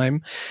 Beautiful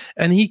name,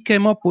 and he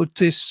came up with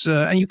this,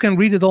 and you can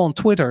read it all on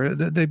Twitter.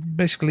 They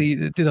basically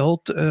did a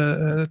whole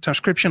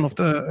transcription of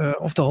the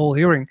whole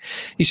hearing.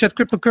 He said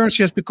cryptocurrency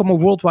has become a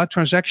worldwide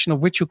transaction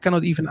of which you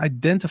cannot even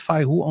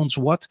identify who owns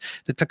what.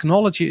 The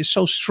technology is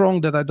so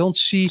strong that I don't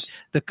see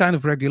the kind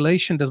of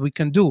regulation that we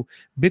can do.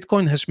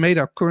 Bitcoin has made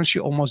our currency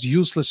almost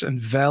useless and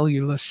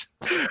valueless.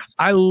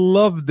 I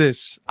love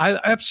this. I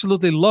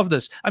absolutely love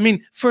this. I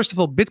mean, first of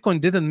all, Bitcoin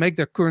didn't make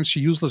their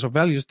currency useless or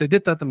valueless. They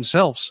did that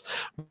themselves,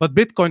 but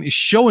Bitcoin is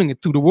showing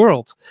it to the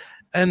world,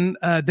 and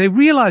they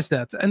realize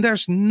that, and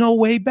there's no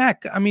way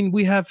back. I mean,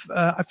 we have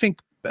I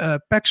think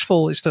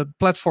Paxful is the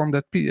platform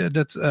that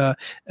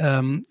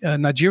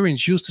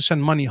Nigerians use to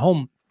send money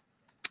home,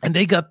 and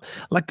they got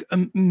like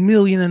 1.5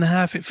 million,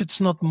 if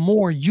it's not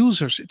more,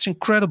 users. It's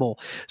incredible.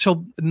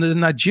 So the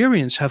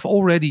Nigerians have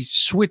already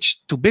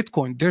switched to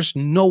Bitcoin. There's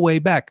no way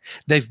back.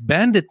 They've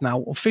banned it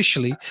now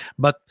officially,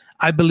 but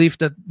I believe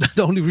that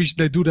the only reason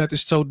they do that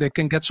is so they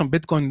can get some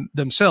Bitcoin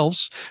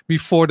themselves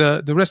before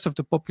the rest of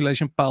the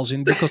population piles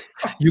in, because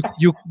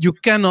you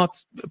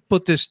cannot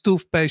put this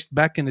toothpaste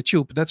back in the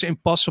tube. That's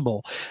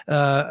impossible.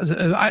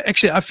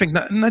 I think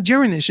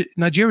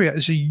Nigeria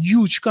is a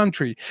huge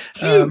country.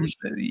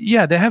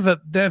 Yeah, they have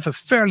a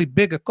fairly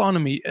big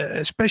economy,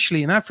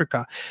 especially in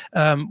Africa.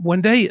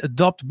 When they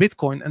adopt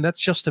Bitcoin, and that's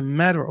just a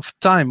matter of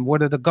time,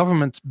 whether the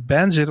government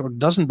bans it or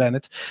doesn't ban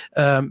it,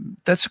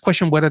 that's a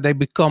question whether they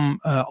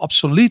become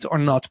obsolete or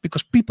not,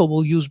 because people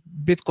will use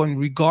Bitcoin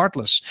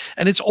regardless,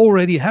 and it's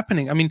already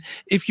happening. I mean,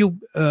 if you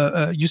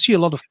see a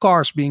lot of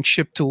cars being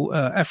shipped to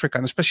Africa,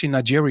 and especially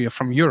Nigeria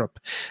from Europe,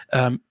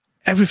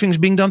 everything's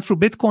being done through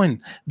Bitcoin.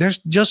 There's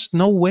just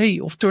no way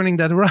of turning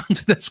that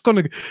around. That's going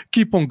to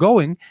keep on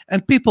going,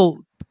 and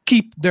people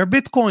keep their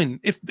Bitcoin.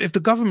 If the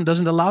government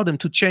doesn't allow them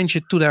to change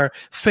it to their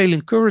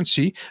failing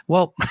currency,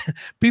 well,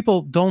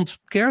 people don't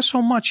care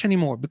so much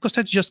anymore, because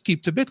they just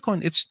keep the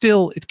Bitcoin.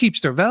 It keeps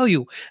their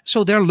value.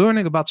 So they're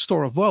learning about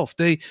store of wealth.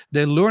 They're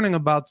learning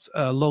about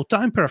low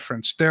time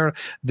preference. They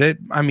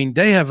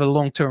have a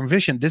long-term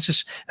vision.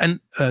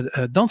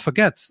 Don't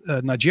forget,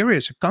 Nigeria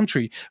is a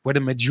country where the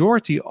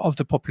majority of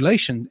the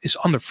population is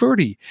under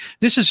 30.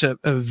 This is the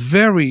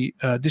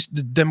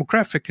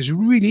demographic is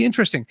really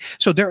interesting.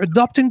 So they're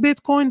adopting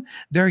Bitcoin.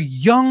 They're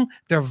young,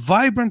 they're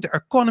vibrant, their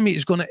economy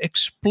is going to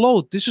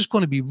explode. This is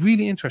going to be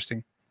really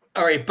interesting.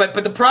 All right, but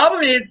the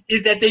problem is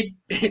that they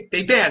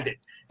banned it.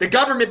 The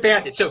government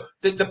banned it. So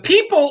the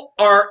people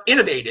are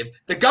innovative.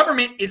 The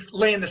government is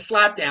laying the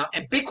slap down,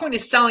 and Bitcoin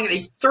is selling at a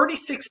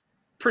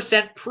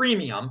 36%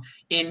 premium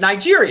in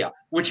Nigeria,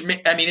 which,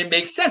 I mean, it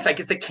makes sense. I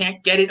guess they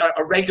can't get it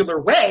a regular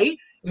way.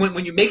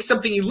 When you make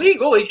something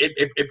illegal,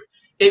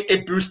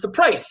 it boosts the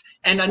price.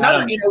 And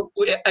another,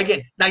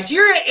 again,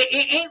 Nigeria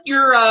ain't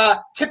your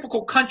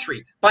typical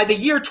country. By the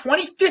year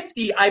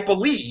 2050, I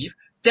believe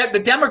that the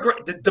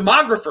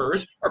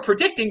demographers are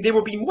predicting there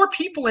will be more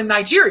people in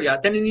Nigeria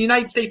than in the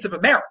United States of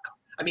America.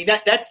 I mean,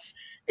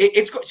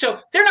 so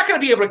they're not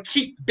going to be able to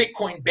keep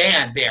Bitcoin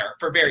banned there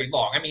for very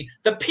long. I mean,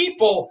 the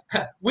people,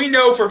 we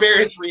know for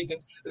various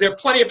reasons, there are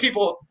plenty of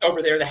people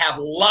over there that have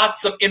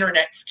lots of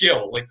internet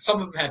skill. Like,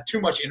 some of them have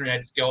too much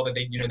internet skill that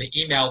they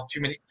email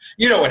too many.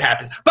 You know what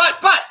happens. But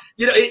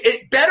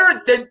it better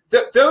than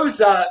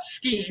those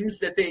schemes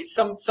that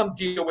some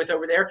deal with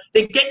over there,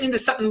 they get into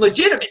something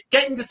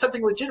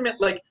legitimate,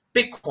 like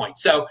Bitcoin.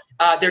 So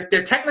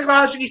they're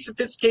technologically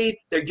sophisticated,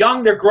 they're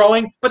young, they're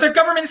growing, but their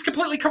government is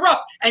completely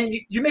corrupt. And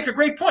you make a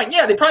great point.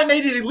 Yeah, they probably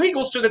made it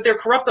illegal so that their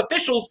corrupt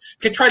officials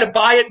can try to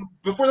buy it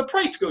before the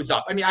price goes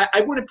up. I mean,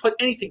 I wouldn't put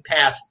anything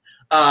past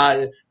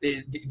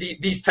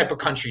these type of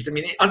countries. I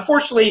mean,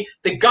 unfortunately,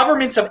 the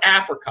governments of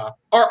Africa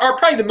are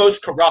probably the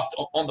most corrupt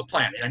on the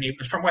planet. I mean,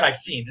 from what I've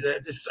seen,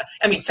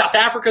 South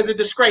Africa is a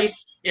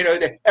disgrace.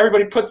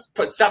 Everybody puts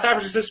South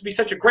Africa is supposed to be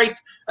such a great,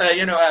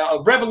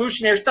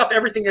 revolutionary stuff.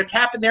 Everything that's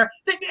happened there.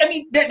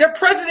 Their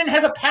president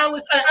has a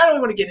palace. I don't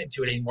want to get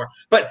into it anymore.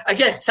 But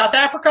again, South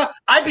Africa.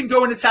 I've been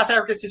going to South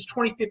Africa since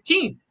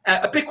 2015.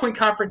 A Bitcoin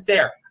conference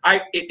there.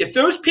 If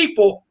those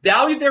people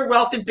value their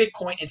wealth in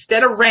Bitcoin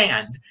instead of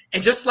Rand,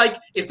 and just like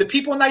if the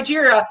people in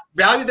Nigeria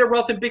value their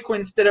wealth in Bitcoin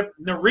instead of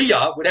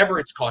Naira, whatever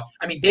it's called,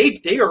 I mean, they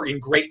are in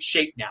great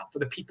shape now for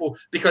the people,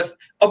 because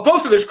of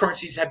both of those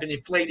currencies have been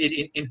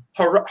inflated in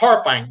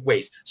horrifying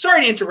ways.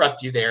 Sorry to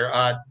interrupt you there,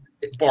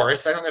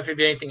 Boris. I don't know if you have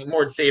anything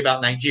more to say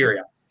about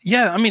Nigeria.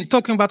 Yeah, I mean,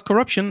 talking about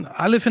corruption,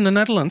 I live in the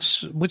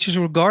Netherlands, which is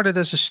regarded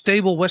as a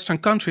stable Western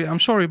country. I'm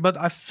sorry, but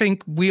I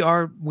think we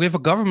have a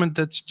government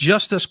that's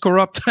just as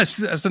corrupt as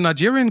the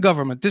Nigerian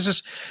government.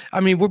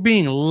 We're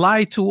being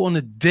lied to on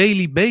a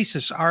daily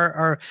basis.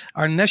 Our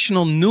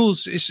national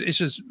news is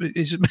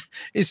the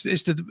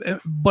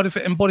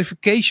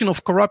embodification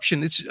of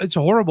corruption. It's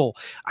horrible.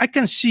 I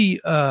can see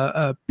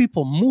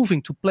people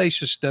moving to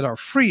places that are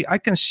free. I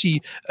can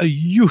see a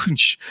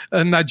huge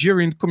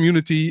Nigerian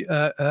community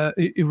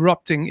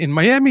erupting in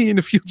Miami in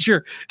the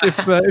future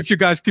if you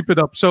guys keep it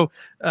up. So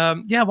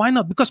why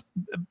not? Because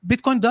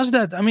Bitcoin does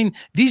that. I mean,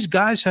 these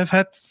guys have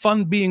had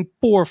fun being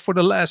poor for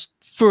the last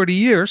 30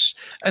 years,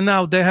 and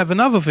now they have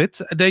enough of it.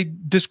 They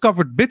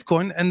discovered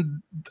Bitcoin,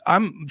 and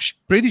I'm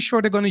pretty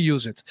sure they're going to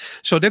use it.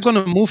 So they're going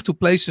to move to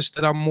places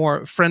that are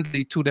more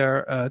friendly to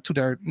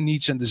their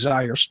needs and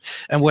desires.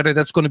 And whether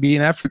that's going to be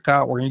in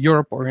Africa or in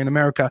Europe or in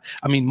America,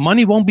 I mean,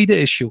 money won't be the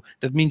issue.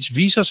 That means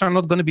visas are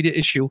not going to be the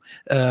issue.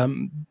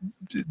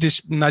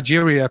 This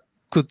Nigeria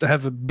could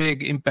have a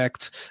big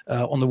impact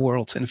on the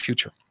world in the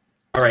future.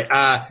 All right.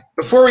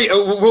 Before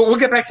we'll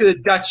get back to the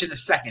Dutch in a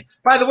second.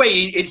 By the way,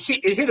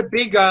 it hit a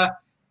big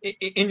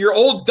in your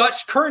old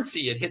Dutch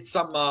currency. It hit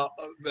some a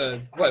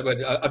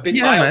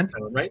big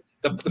milestone, man.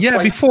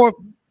 Right?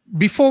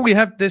 Before we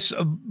have this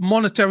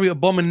monetary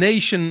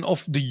abomination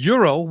of the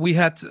euro, we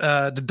had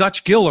the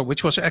Dutch guilder,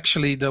 which was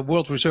actually the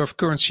world reserve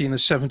currency in the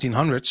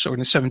 1700s or in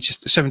the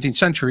 17th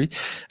century.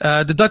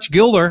 The Dutch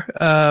guilder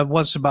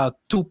was about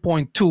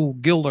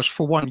 2.2 guilders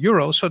for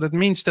 €1. So that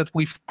means that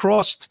we've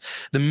crossed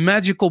the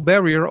magical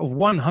barrier of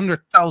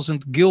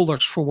 100,000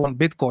 guilders for one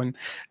Bitcoin,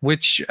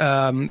 which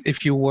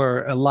if you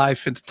were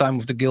alive at the time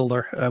of the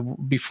guilder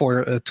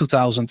before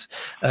 2000,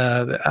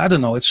 I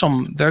don't know,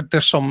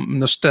 there's some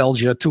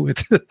nostalgia to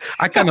it.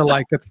 I kind of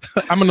like it.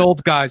 I'm an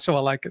old guy, so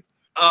I like it.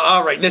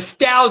 All right,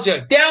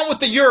 nostalgia. Down with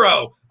the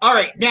euro. All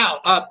right, now,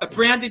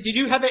 Brandon, did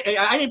you have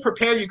I didn't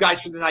prepare you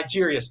guys for the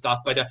Nigeria stuff,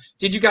 but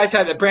did you guys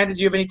have Brandon,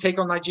 do you have any take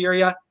on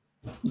Nigeria?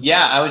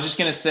 Yeah, I was just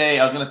going to say,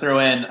 I was going to throw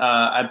in,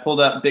 I pulled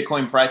up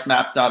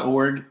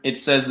bitcoinpricemap.org. It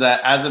says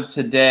that as of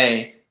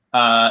today,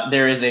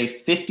 there is a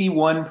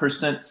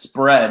 51%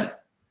 spread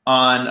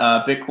on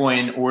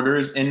Bitcoin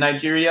orders in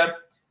Nigeria.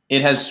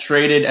 It has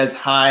traded as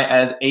high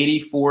as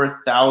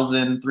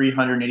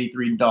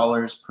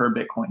 $84,383 per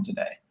Bitcoin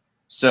today.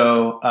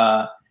 So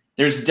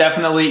there's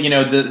definitely,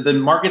 the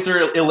markets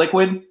are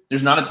illiquid.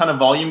 There's not a ton of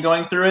volume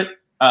going through it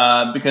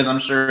because I'm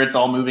sure it's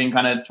all moving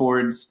kind of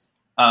towards,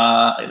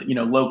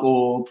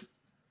 local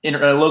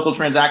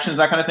transactions,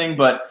 that kind of thing.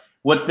 But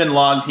what's been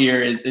logged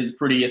here is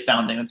pretty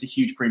astounding. It's a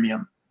huge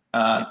premium.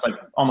 It's like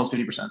almost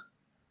 50%.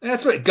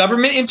 That's what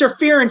government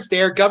interference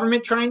there.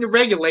 Government trying to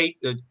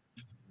regulate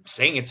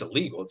saying it's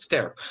illegal. It's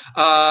terrible.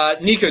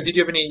 Nico, did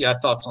you have any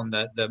thoughts on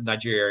the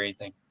Nigeria or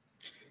anything?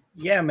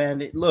 Yeah,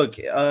 man. Look,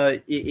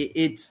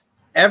 it's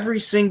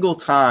every single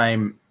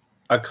time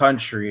a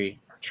country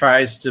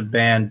tries to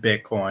ban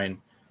Bitcoin,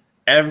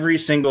 every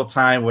single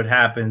time what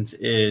happens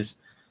is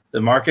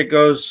the market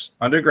goes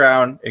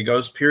underground, it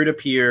goes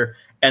peer-to-peer,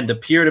 and the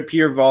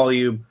peer-to-peer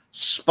volume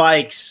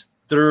spikes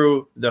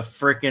through the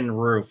freaking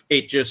roof.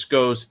 It just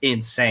goes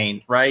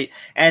insane, right?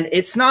 And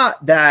it's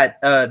not that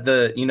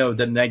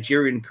the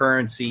Nigerian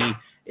currency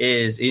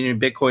is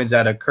Bitcoin's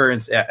at a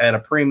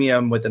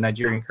premium with the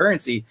Nigerian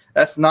currency.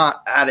 That's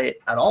not at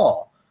it at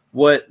all.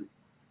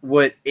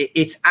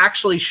 It's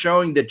actually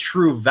showing the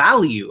true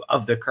value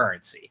of the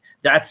currency.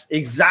 That's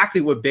exactly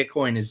what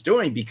Bitcoin is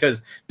doing,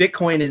 because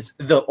Bitcoin is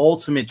the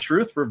ultimate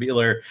truth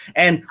revealer.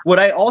 And what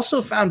I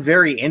also found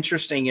very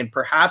interesting, and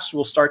perhaps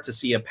we'll start to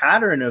see a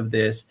pattern of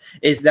this,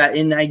 is that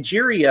in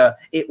Nigeria,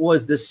 it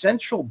was the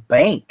central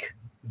bank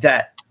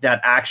that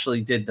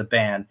actually did the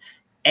ban.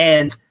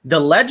 And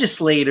the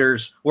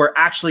legislators were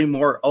actually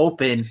more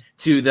open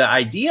to the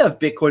idea of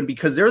Bitcoin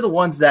because they're the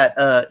ones that,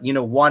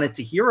 wanted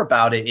to hear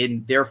about it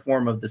in their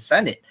form of the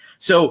Senate.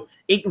 So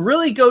it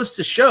really goes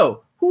to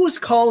show who's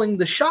calling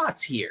the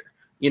shots here.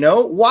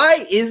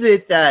 Why is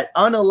it that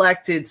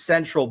unelected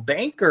central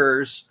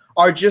bankers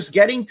are just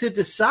getting to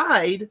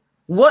decide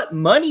what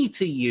money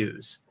to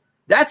use?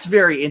 That's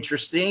very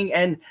interesting.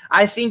 And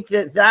I think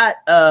that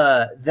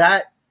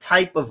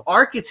type of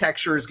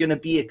architecture is going to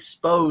be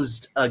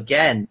exposed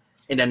again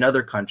in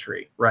another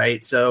country,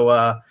 right?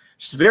 So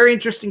just very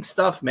interesting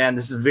stuff, man.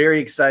 This is very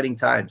exciting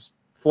times.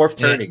 Fourth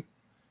turning.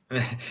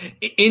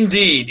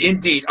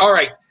 Indeed. All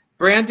right,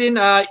 Brandon,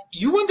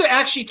 you wanted to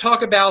actually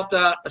talk about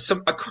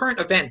a current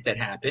event that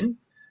happened.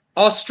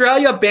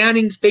 Australia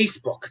banning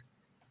Facebook.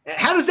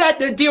 How does that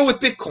deal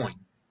with Bitcoin?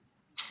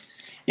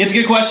 It's a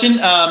good question,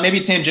 maybe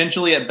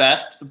tangentially at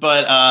best,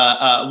 but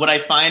what I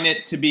find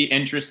it to be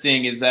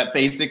interesting is that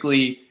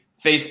basically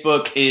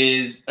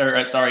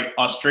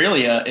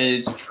Australia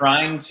is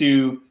trying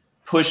to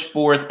push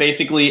forth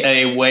basically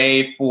a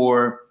way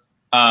for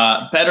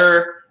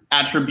better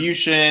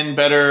attribution,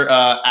 better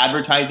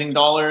advertising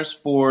dollars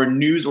for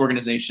news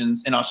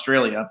organizations in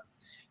Australia.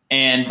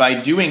 And by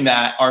doing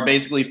that are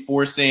basically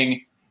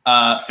forcing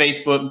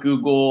Facebook,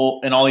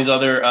 Google, and all these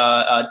other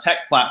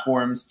tech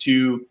platforms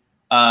to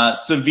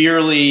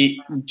severely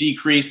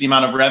decrease the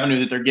amount of revenue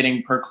that they're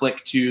getting per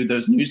click to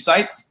those news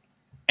sites.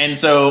 And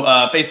so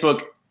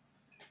Facebook,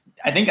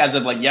 I think as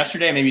of like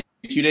yesterday, maybe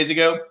 2 days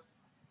ago,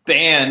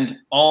 banned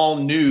all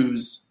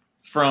news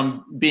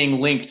from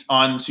being linked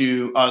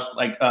onto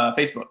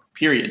Facebook,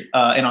 period,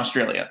 in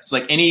Australia. So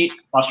like any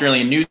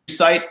Australian news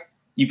site,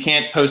 you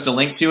can't post a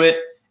link to it.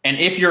 And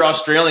if you're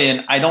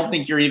Australian, I don't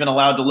think you're even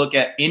allowed to look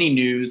at any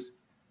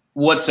news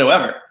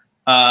whatsoever.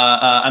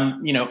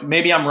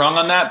 Maybe I'm wrong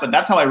on that, but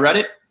that's how I read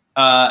it.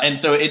 And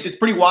so it's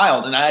pretty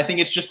wild. And I think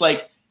it's just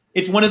like,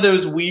 it's one of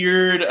those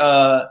weird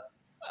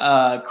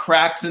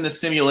cracks in the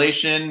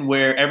simulation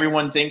where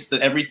everyone thinks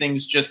that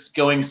everything's just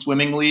going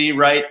swimmingly,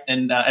 right?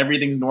 And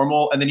everything's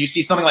normal. And then you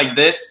see something like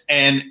this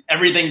and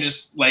everything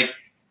just like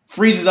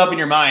freezes up in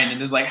your mind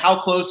and is like, how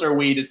close are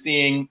we to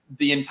seeing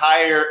the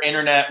entire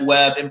internet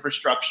web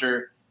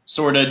infrastructure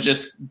sort of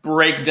just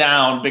break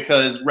down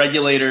because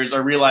regulators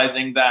are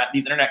realizing that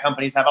these internet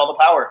companies have all the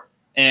power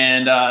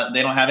and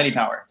they don't have any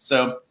power.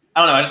 So I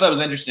don't know. I just thought it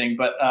was interesting,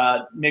 but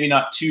maybe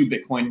not too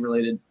Bitcoin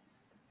related.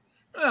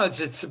 Well,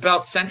 it's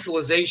about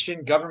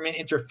centralization, government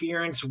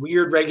interference,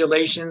 weird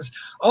regulations,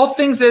 all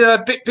things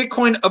that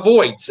Bitcoin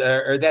avoids,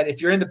 or that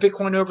if you're in the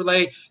Bitcoin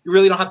overlay, you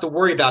really don't have to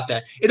worry about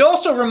that. It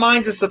also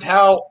reminds us of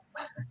how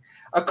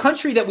a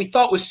country that we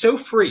thought was so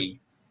free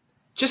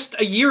just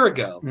a year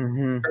ago,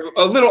 or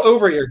a little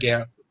over a year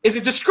ago, is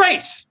a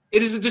disgrace.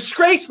 It is a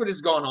disgrace what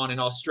is going on in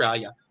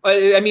Australia.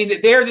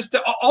 They're just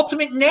the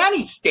ultimate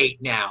nanny state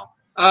now.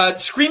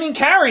 Screaming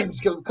Karens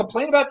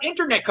complain about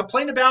internet,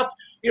 complain about,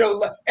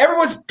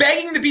 everyone's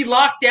begging to be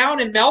locked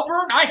down in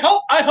Melbourne. I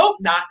hope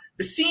not.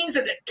 The scenes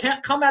that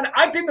can't come out.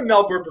 I've been to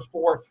Melbourne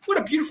before. What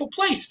a beautiful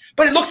place,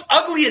 but it looks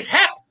ugly as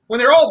heck when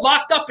they're all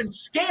locked up and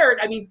scared.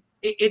 I mean,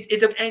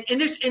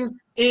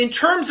 in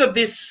terms of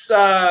this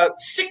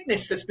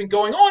sickness that's been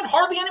going on,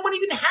 hardly anyone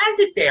even has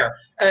it there.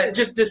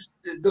 Just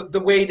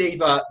the way they've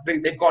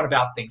gone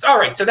about things. All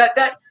right, so that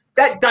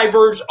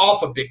diverged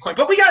off of Bitcoin,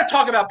 but we got to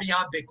talk about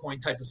beyond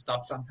Bitcoin type of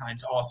stuff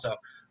sometimes also.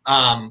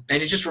 And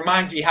it just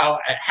reminds me how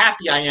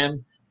happy I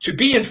am to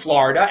be in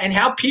Florida and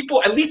how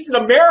people, at least in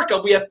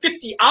America, we have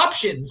 50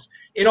 options.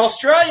 In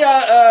Australia,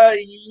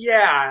 I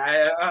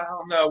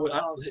don't know.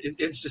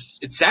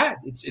 It's sad.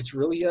 It's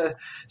really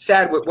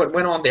sad what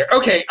went on there.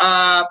 Okay,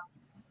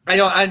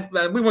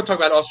 we won't talk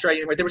about Australia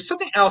anymore. There was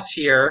something else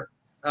here,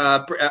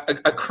 a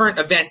current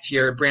event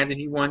here, Brandon.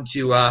 You want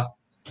to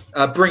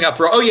bring up?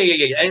 Oh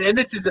yeah. And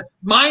this is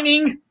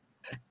mining.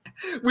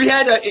 We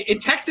had in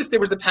Texas there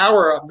was the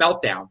power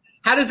meltdown.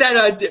 How does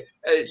that?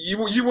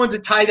 You want to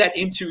tie that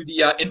into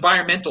the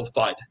environmental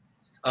FUD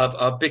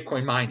of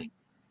Bitcoin mining?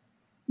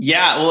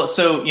 Yeah, well,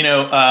 so,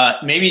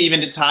 maybe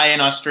even to tie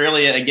in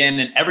Australia again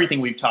and everything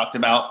we've talked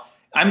about,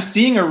 I'm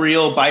seeing a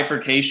real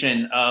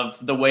bifurcation of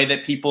the way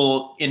that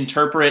people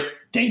interpret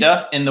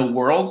data in the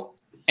world.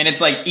 And it's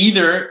like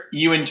either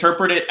you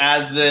interpret it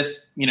as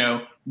this,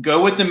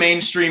 go with the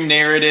mainstream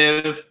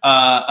narrative,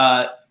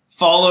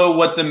 follow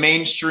what the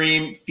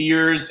mainstream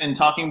fears and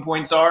talking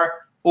points are,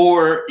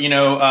 or,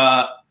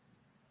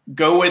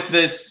 go with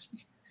this.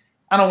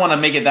 I don't want to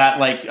make it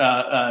that like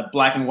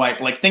black and white,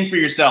 like think for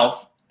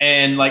yourself.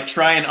 And like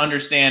try and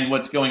understand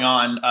what's going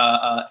on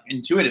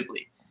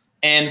intuitively.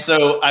 And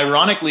so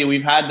ironically,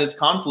 we've had this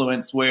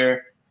confluence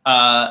where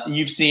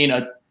you've seen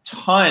a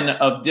ton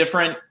of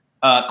different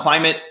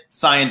climate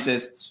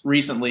scientists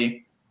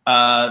recently,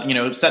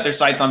 set their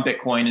sights on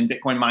Bitcoin and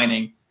Bitcoin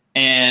mining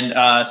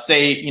and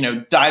say,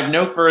 dive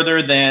no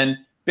further than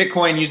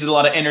Bitcoin uses a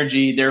lot of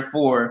energy.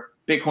 Therefore,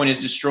 Bitcoin is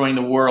destroying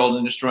the world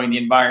and destroying the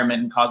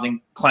environment and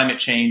causing climate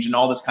change and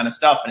all this kind of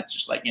stuff. And it's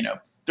just like,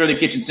 throw the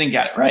kitchen sink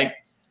at it, right?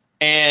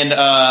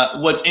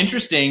 And what's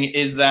interesting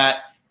is that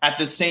at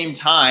the same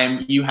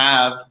time, you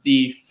have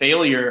the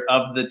failure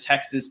of the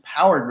Texas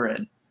power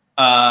grid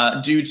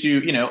due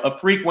to, a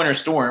freak winter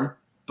storm,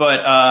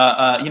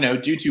 but,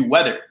 due to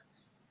weather.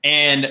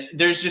 And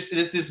there's just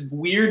this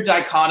weird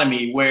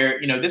dichotomy where,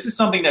 this is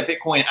something that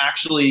Bitcoin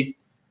actually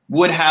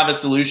would have a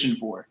solution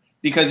for.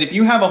 Because if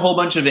you have a whole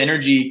bunch of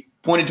energy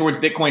pointed towards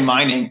Bitcoin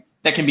mining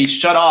that can be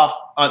shut off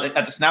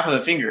at the snap of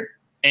a finger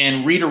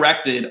and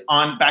redirected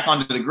back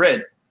onto the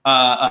grid,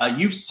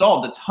 you've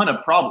solved a ton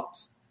of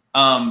problems.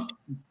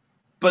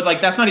 But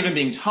like that's not even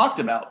being talked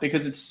about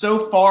because it's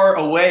so far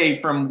away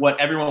from what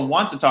everyone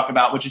wants to talk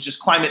about, which is just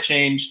climate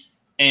change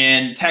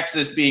and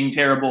Texas being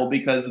terrible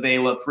because they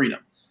love freedom.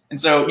 And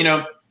so,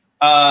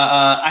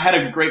 I had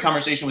a great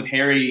conversation with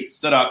Harry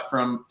Sudok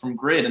from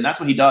Grid, and that's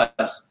what he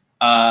does.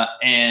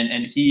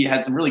 And he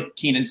had some really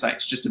keen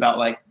insights just about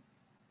like,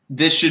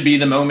 this should be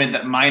the moment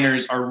that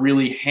miners are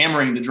really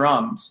hammering the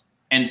drums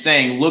and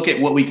saying, look at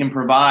what we can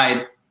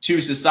provide to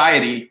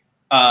society.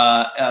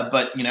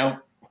 But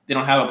they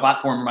don't have a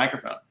platform or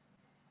microphone.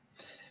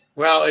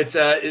 Well, it's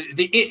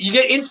you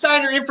get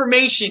insider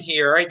information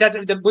here, right? That's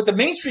what the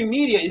mainstream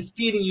media is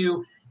feeding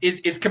you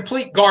is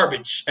complete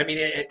garbage. I mean,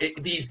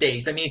 these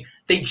days, I mean,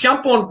 they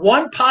jump on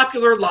one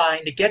popular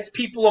line that gets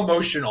people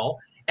emotional,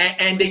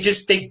 and they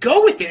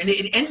go with it, and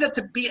it ends up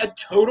to be a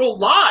total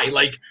lie.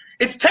 Like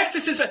it's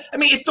Texas's. I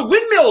mean, it's the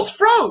windmills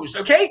froze.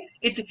 Okay,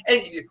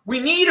 we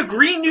need a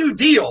Green New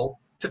Deal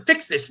to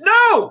fix this.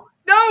 No,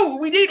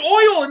 we need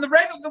oil in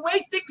the way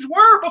things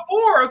were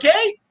before.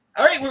 Okay,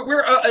 all right,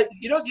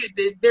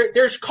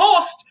 there's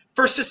cost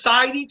for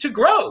society to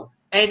grow,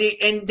 and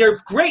there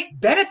are great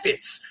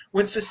benefits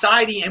when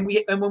society and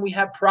when we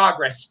have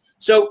progress.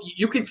 So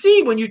you can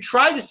see when you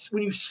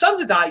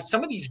subsidize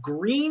some of these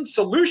green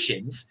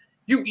solutions,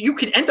 you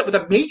can end up with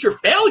a major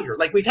failure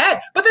like we've had,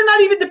 but they're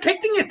not even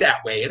depicting it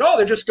that way at all.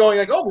 They're just going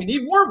like, oh, we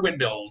need more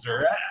windmills,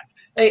 or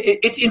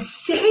it's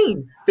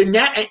insane.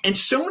 And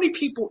so many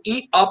people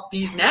eat up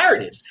these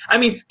narratives. I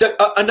mean,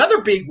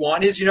 another big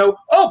one is,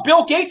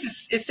 Bill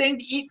Gates is saying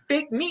to eat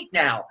fake meat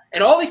now.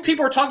 And all these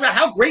people are talking about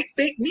how great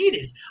fake meat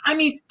is. I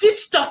mean,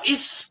 this stuff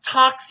is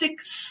toxic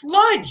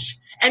sludge.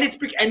 And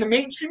the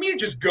mainstream media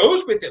just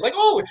goes with it. Like,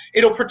 oh,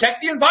 it'll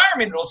protect the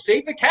environment. It'll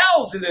save the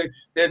cows.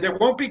 There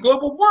won't be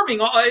global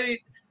warming.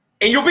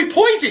 And you'll be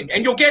poisoned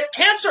and you'll get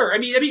cancer. I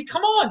mean,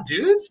 come on,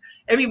 dudes.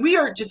 I mean,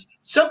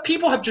 some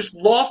people have just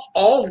lost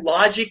all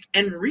logic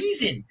and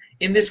reason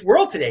in this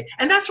world today.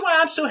 And that's why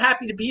I'm so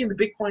happy to be in the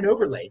Bitcoin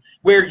overlay,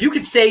 where you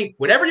can say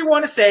whatever you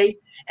want to say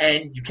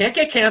and you can't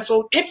get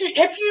canceled.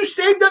 If you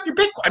saved up your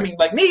Bitcoin, I mean,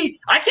 like me,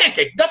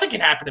 nothing can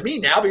happen to me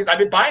now because I've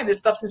been buying this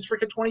stuff since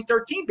freaking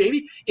 2013,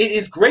 baby. It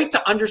is great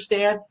to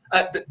understand.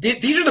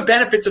 These are the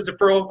benefits of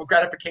deferral of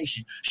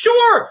gratification.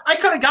 Sure, I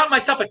could have got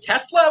myself a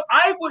Tesla.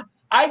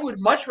 I would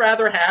much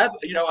rather have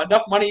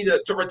enough money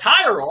to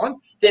retire on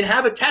than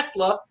have a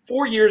Tesla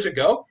 4 years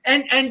ago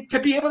and to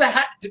be able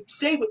to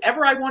say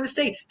whatever I want to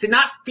say, to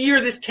not fear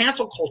this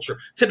cancel culture,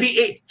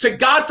 to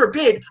God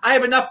forbid I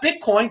have enough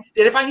Bitcoin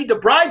that if I need to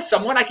bribe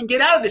someone, I can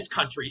get out of this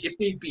country if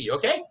need be.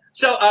 Okay,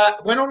 so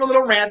went on a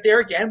little rant there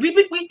again. We've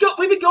been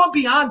going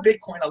beyond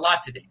Bitcoin a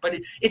lot today, but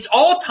it's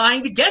all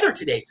tying together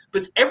today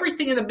because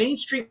everything in the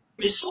mainstream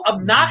is so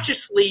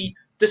obnoxiously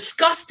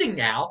disgusting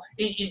now.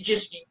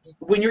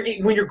 When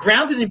you're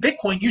grounded in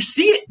Bitcoin, you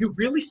see it. You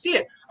really see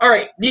it. All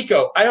right,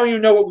 Nico, I don't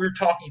even know what we were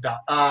talking about.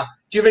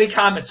 Do you have any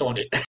comments on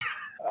it?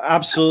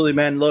 Absolutely,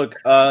 man.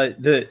 Look,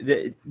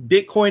 the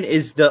Bitcoin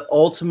is the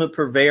ultimate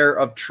purveyor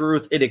of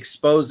truth. It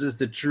exposes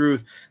the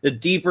truth. The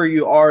deeper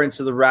you are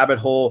into the rabbit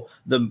hole,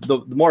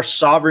 the more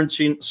sovereign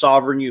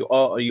you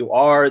are.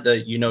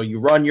 You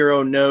run your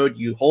own node.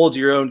 You hold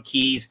your own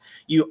keys.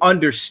 You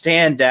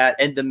understand that,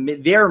 and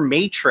their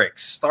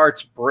matrix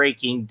starts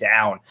breaking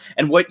down.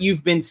 And what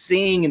you've been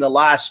seeing in the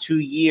last 2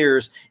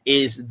 years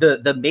is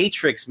the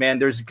matrix, man.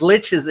 There's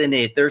glitches in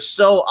it. They're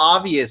so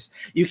obvious.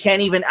 You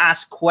can't even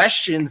ask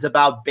questions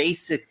about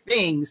basic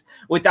things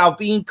without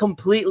being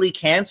completely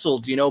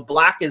canceled.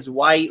 Black is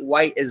white,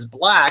 white is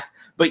black,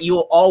 but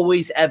you'll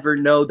always ever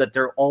know that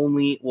there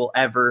only will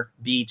ever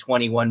be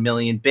 21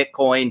 million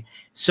Bitcoin.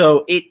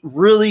 So it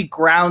really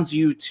grounds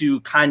you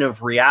to kind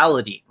of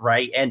reality,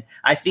 right? And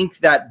I think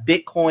that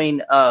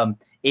Bitcoin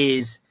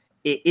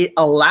it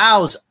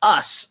allows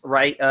us,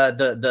 right,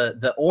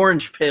 the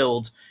orange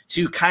pilled,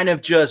 to kind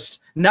of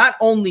just not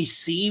only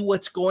see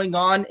what's going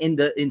on in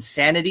the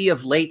insanity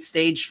of late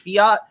stage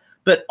fiat,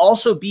 but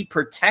also be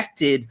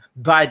protected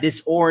by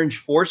this orange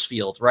force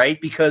field,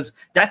 right? Because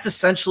that's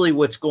essentially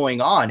what's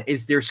going on.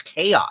 Is there's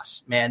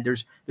chaos, man.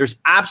 There's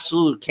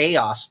absolute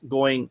chaos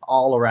going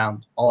all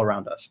around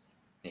us.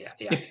 Yeah.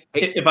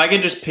 If I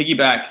could just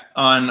piggyback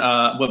on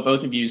what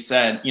both of you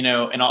said,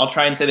 and I'll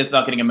try and say this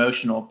without getting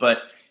emotional,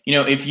 but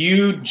if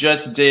you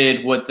just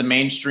did what the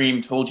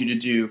mainstream told you to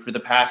do for the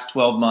past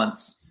 12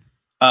 months,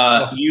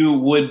 you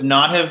would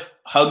not have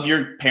hugged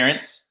your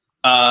parents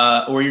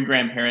or your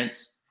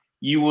grandparents.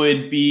 You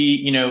would be,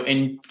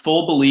 in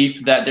full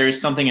belief that there is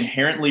something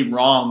inherently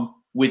wrong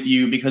with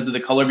you because of the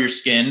color of your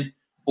skin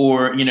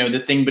or,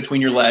 the thing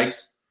between your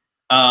legs.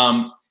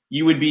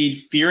 You would be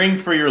fearing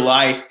for your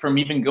life from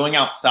even going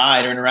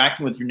outside or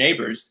interacting with your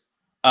neighbors.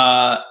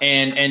 Like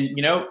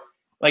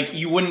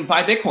you wouldn't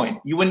buy Bitcoin.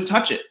 You wouldn't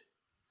touch it.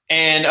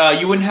 And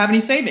you wouldn't have any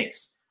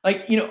savings.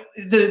 Like,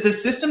 the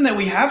system that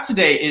we have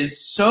today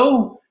is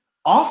so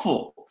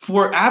awful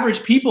for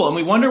average people. And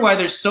we wonder why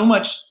there's so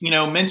much,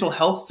 mental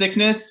health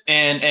sickness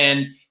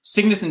and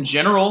sickness in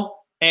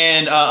general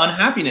and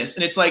unhappiness.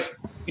 And it's like,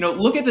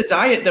 look at the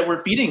diet that we're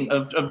feeding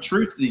of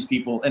truth to these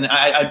people. And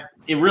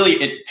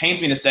it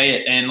pains me to say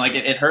it. And like,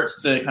 it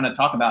hurts to kind of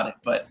talk about it,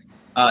 but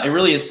it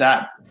really is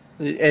sad.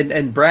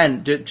 And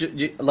Bran,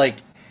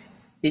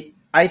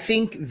 I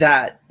think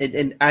that,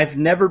 and I've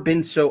never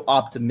been so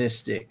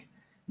optimistic.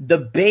 The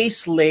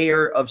base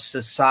layer of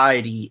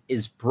society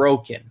is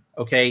broken.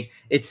 Okay.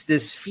 It's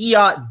this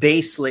fiat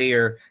base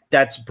layer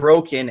that's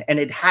broken, and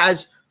it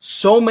has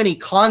so many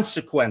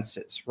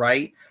consequences,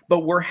 right? But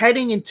we're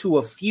heading into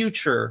a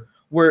future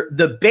where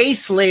the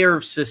base layer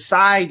of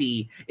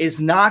society is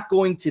not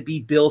going to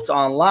be built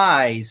on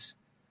lies,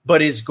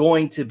 but is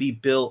going to be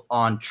built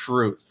on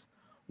truth.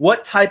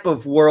 What type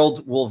of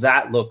world will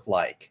that look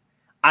like?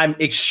 I'm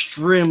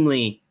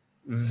extremely,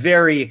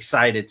 very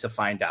excited to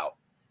find out.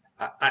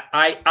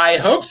 I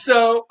hope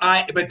so.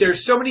 But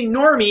there's so many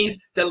normies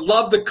that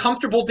love the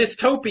comfortable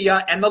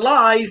dystopia and the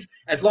lies.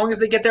 As long as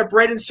they get their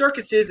bread in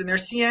circuses and their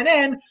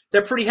CNN,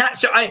 they're pretty happy.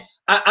 So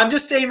I'm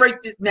just saying right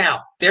now,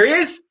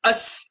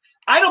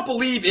 I don't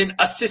believe in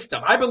a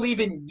system. I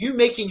believe in you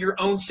making your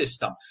own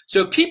system.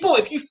 So people,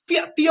 if you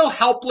feel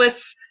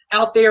helpless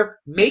out there,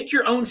 make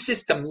your own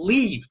system.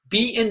 Leave.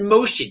 Be in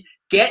motion.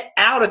 Get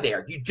out of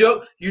there. You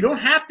don't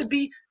have to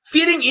be.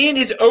 Fitting in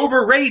is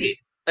overrated.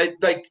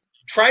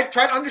 Try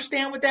to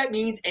understand what that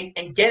means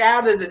and get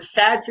out of the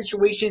sad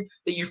situation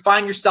that you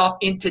find yourself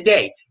in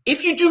today.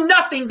 If you do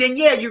nothing, then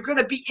yeah, you're going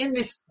to be in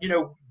this,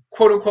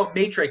 quote unquote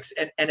matrix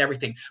and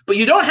everything. But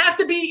you don't have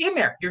to be in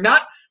there. You're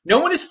not. No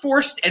one is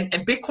forced, and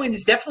Bitcoin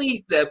is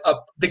definitely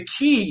the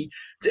key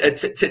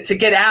to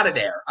get out of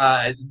there.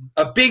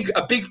 A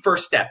big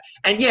first step.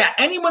 And yeah,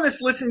 anyone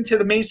that's listening to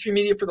the mainstream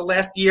media for the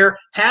last year,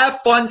 have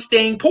fun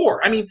staying poor.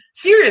 I mean,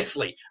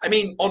 seriously. I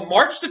mean, on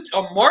March the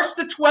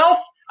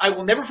 12th. I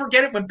will never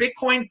forget it when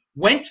Bitcoin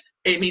went.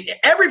 I mean,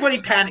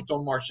 everybody panicked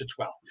on March the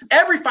 12th.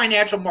 Every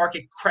financial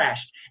market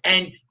crashed.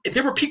 And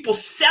there were people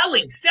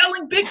selling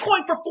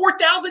Bitcoin for $4,000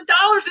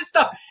 and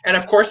stuff. And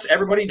of course,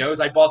 everybody knows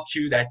I bought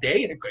 2 that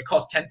day and it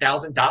cost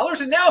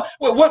 $10,000. And now,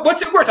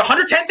 what's it worth?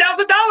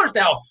 $110,000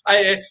 now.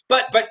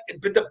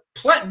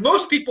 But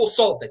most people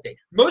sold that day.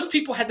 Most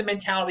people had the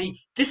mentality,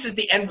 this is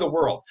the end of the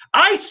world.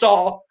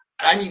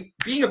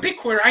 Being a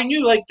Bitcoiner, I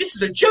knew like, this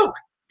is a joke.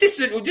 This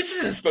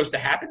isn't supposed to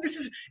happen.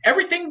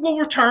 Everything will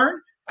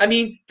return. I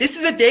mean, this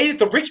is a day that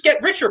the rich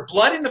get richer.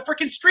 Blood in the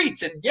freaking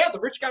streets. And yeah, the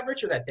rich got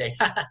richer that day.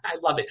 I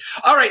love it.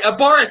 All right,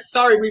 Boris,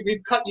 sorry,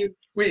 we've cut you.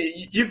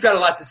 You've got a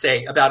lot to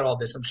say about all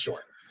this, I'm sure.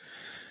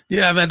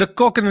 Yeah, man, the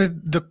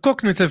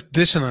cognitive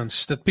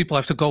dissonance that people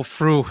have to go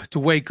through to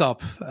wake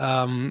up.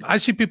 I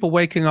see people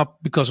waking up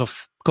because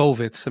of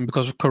COVID and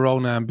because of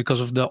Corona and because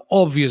of the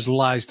obvious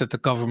lies that the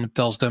government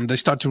tells them. They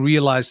start to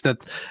realize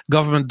that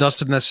government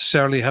doesn't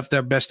necessarily have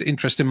their best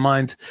interest in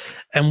mind.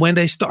 And when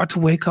they start to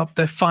wake up,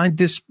 they find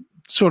this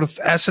sort of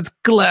asset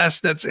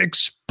class that's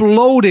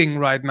exploding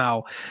right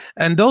now,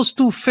 and those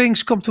two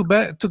things come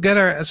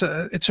together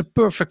it's a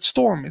perfect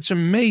storm. It's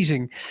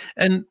amazing.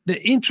 And the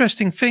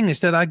interesting thing is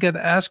that I get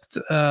asked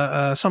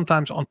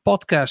sometimes on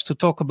podcasts to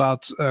talk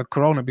about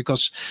Corona,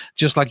 because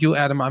just like you,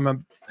 Adam,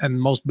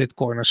 and most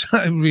Bitcoiners,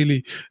 I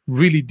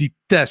really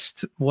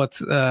detest what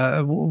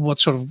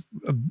sort of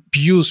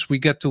abuse we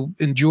get to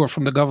endure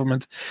from the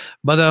government.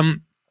 But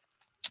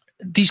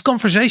these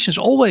conversations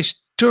always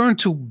turn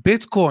to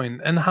Bitcoin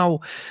and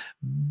how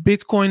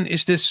Bitcoin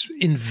is this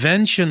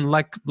invention,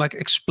 like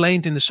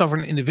explained in the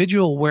Sovereign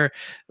Individual,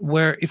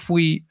 where if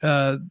we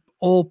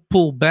all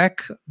pull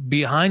back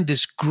behind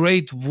this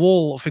great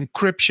wall of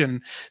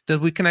encryption, that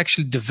we can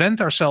actually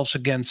defend ourselves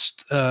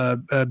against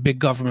big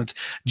government,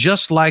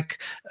 just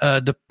like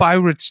the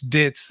pirates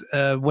did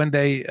when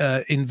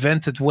they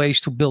invented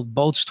ways to build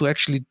boats to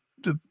actually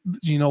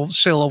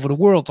sail over the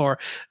world, or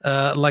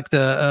like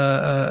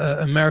the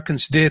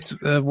Americans did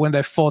when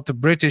they fought the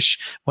British,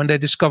 when they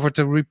discovered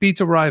the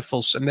repeater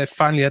rifles and they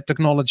finally had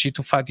technology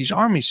to fight these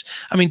armies.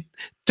 I mean,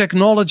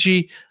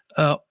 technology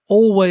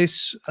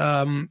always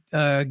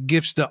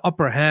gives the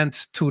upper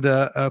hand to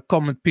the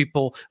common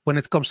people when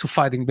it comes to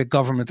fighting big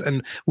government.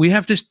 And we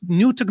have this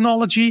new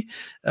technology.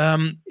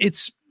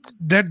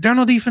 They're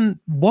not even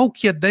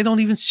woke yet. They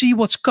don't even see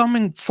what's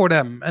coming for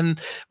them.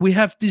 And we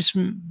have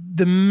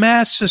the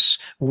masses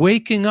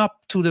waking up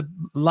to the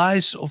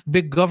lies of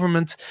big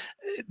government,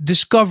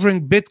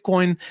 discovering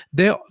Bitcoin.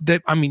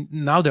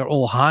 Now they're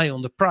all high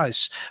on the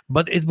price,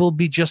 but it will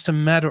be just a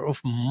matter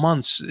of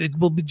months. It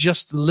will be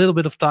just a little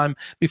bit of time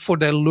before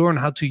they learn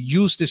how to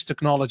use this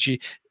technology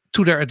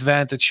to their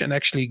advantage and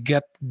actually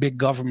get big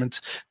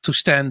government to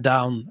stand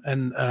down,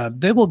 and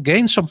they will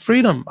gain some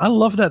freedom. I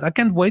love that. I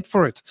can't wait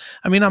for it.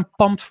 I mean, I'm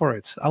pumped for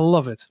it. I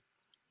love it.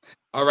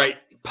 All right.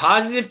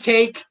 Positive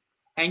take.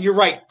 And you're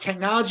right.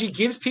 Technology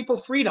gives people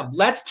freedom.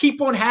 Let's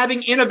keep on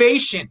having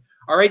innovation.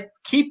 All right.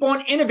 Keep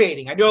on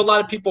innovating. I know a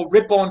lot of people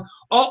rip on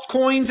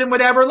altcoins and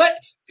whatever.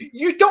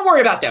 you don't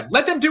worry about them.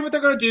 Let them do what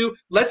they're going to do.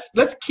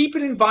 Let's keep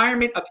an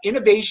environment of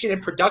innovation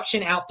and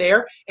production out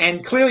there.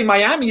 And clearly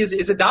Miami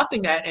is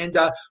adopting that. And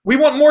we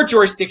want more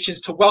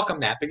jurisdictions to welcome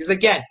that, because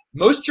again,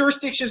 most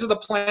jurisdictions of the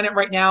planet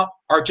right now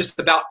are just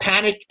about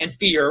panic and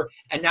fear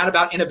and not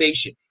about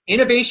innovation.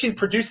 Innovation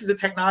produces a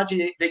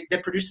technology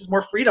that produces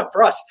more freedom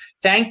for us.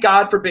 Thank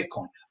God for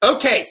Bitcoin.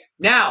 Okay,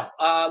 now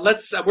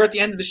we're at the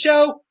end of the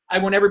show. I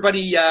want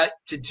everybody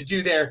to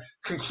do their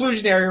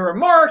conclusionary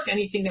remarks,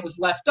 anything that was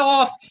left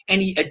off,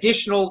 any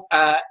additional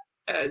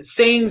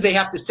sayings they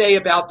have to say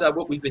about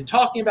what we've been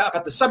talking about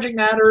the subject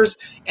matters,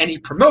 any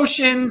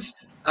promotions.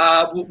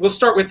 We'll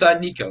start with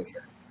Nico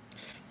here.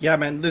 Yeah,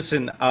 man,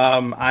 listen,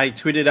 I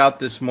tweeted out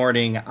this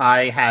morning,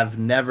 I have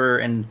never,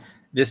 and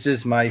this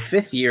is my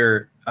 5th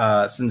year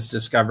since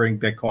discovering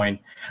Bitcoin,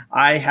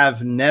 I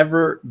have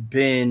never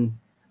been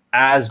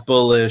as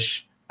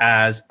bullish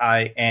as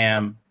I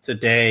am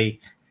today.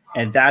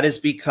 And that is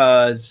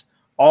because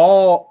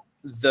all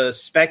the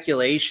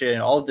speculation,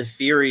 all the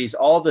theories,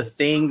 all the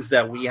things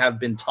that we have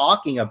been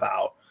talking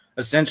about,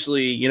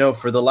 essentially,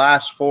 for the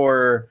last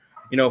 4,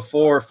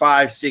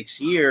 5,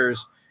 6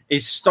 years,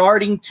 is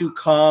starting to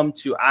come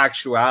to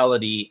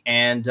actuality.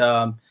 And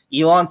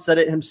Elon said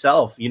it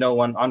himself,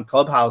 on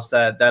Clubhouse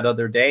that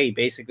other day,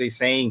 basically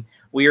saying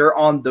we are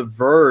on the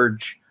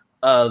verge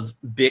of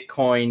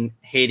Bitcoin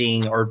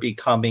hitting or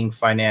becoming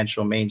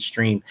financial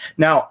mainstream.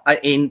 Now,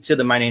 into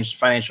the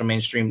financial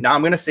mainstream. Now,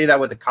 I'm going to say that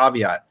with a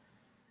caveat.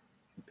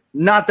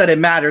 Not that it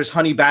matters.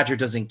 Honey Badger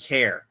doesn't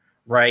care,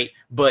 right?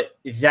 But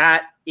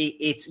that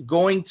it's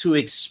going to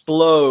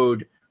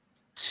explode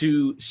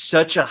to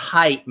such a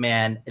height,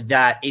 man,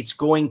 that it's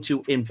going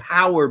to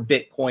empower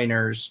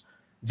Bitcoiners.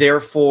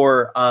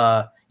 Therefore,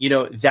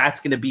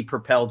 that's going to be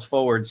propelled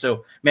forward.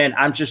 So, man,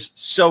 I'm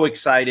just so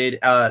excited.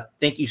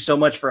 Thank you so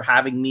much for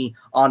having me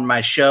on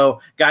my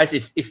show. Guys,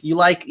 if you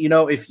like,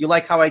 if you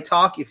like how I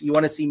talk, if you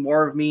want to see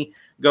more of me,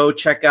 go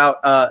check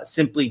out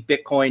Simply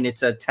Bitcoin.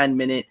 It's a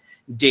 10-minute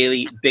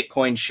daily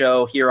Bitcoin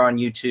show here on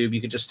YouTube.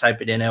 You could just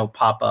type it in, it'll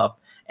pop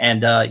up.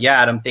 And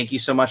Adam, thank you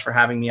so much for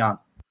having me on.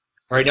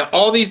 All right, now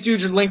all these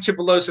dudes are linked to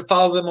below, so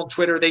follow them on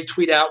Twitter. They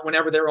tweet out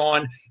whenever they're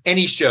on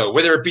any show,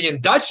 whether it be in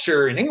Dutch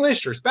or in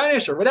English or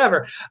Spanish or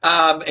whatever.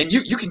 And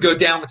you can go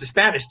down with the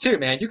Spanish too,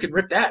 man. You can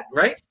rip that,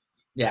 right?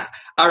 Yeah.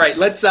 All right,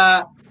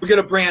 we go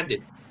to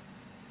Brandon.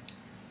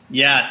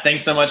 Yeah,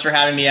 thanks so much for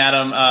having me,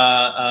 Adam.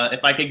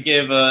 If I could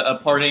give a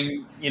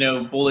parting,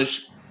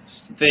 bullish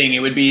thing,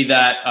 it would be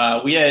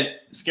that we had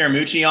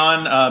Scaramucci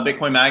on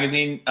Bitcoin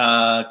Magazine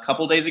a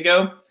couple days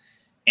ago,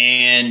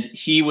 and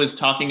he was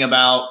talking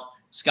about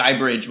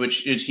Skybridge, which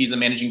he's a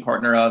managing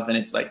partner of. And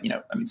it's like,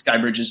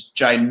 Skybridge is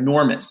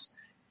ginormous.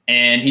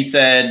 And he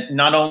said,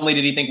 not only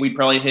did he think we'd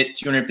probably hit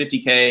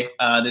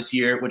 250K this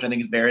year, which I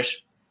think is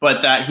bearish,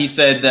 but that he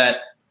said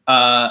that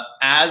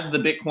as the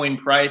Bitcoin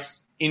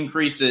price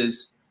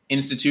increases,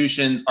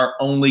 institutions are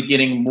only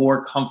getting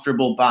more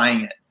comfortable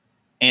buying it.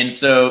 And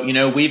so,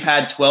 we've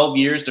had 12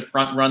 years to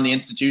front run the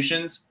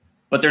institutions,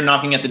 but they're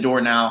knocking at the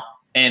door now,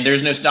 and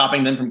there's no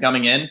stopping them from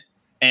coming in.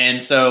 And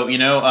so,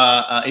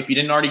 if you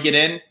didn't already get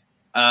in,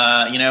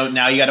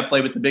 now you got to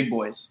play with the big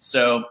boys.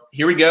 So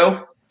here we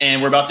go.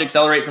 And we're about to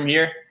accelerate from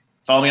here.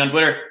 Follow me on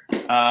Twitter.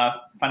 Find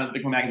us at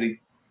Bitcoin Magazine.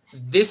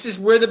 This is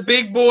where the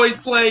big boys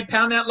play.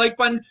 Pound that like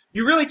button.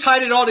 You really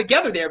tied it all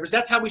together there, because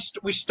that's how we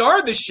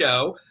started the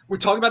show. We're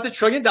talking about the $1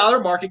 trillion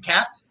market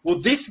cap. Will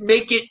this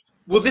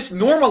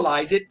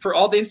normalize it for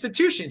all the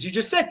institutions? You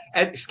just said,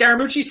 as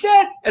Scaramucci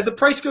said, as the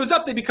price goes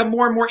up, they become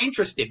more and more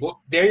interested.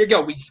 Well, there you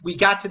go. We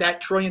got to that $1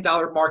 trillion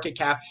market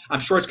cap.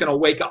 I'm sure it's going to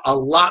wake a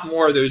lot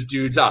more of those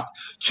dudes up.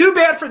 Too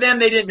bad for them.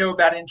 They didn't know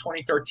about it in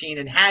 2013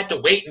 and had to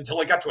wait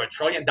until it got to $1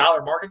 trillion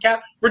market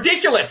cap.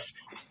 Ridiculous.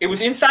 It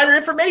was insider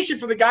information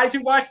for the guys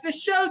who watched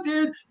this show,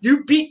 dude.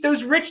 You beat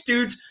those rich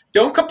dudes.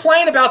 Don't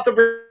complain about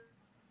the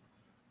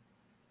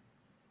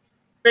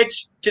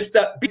rich. Just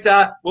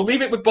we'll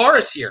leave it with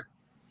Boris here.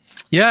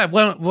 Yeah,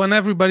 well, when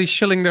everybody's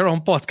shilling their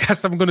own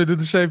podcast, I'm going to do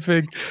the same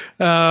thing.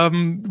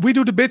 We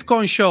do the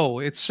Bitcoin show.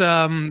 It's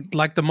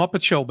like the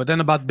Muppet Show, but then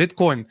about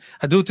Bitcoin.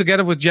 I do it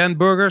together with Jan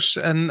Burgers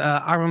and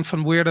Aaron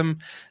van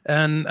Weerden.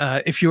 And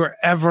if you're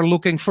ever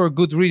looking for a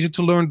good reason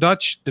to learn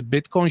Dutch, the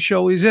Bitcoin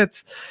show is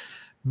it.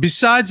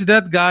 Besides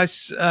that,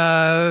 guys,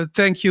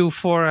 thank you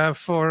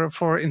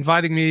for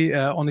inviting me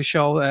on the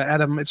show,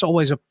 Adam. It's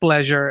always a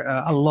pleasure.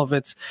 I love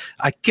it.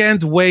 I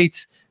can't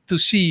wait to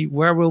see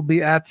where we'll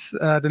be at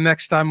the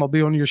next time I'll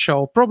be on your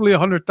show. Probably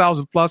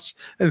 100,000 plus.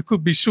 It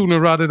could be sooner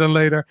rather than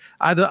later.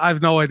 I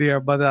have no idea,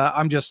 but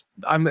I'm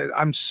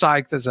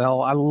psyched as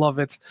hell. I love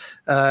it,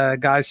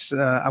 guys.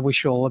 I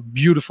wish you all a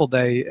beautiful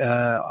day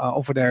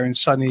over there in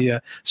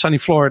sunny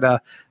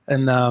Florida,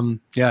 and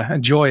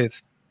enjoy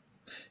it.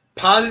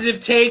 Positive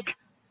take.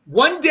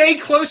 One day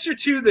closer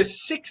to the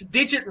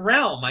 6-digit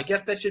realm. I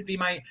guess that should be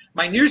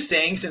my new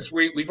saying, since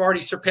we've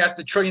already surpassed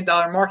the $1 trillion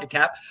market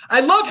cap.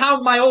 I love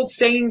how my old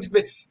sayings,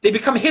 they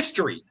become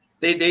history.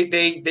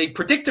 They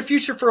predict the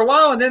future for a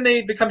while, and then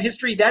they become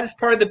history. That is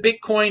part of the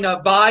Bitcoin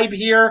vibe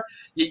here.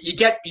 You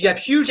have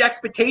huge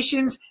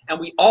expectations, and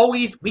we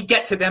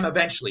get to them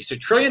eventually. So $1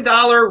 trillion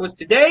was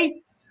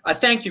today.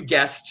 Thank you,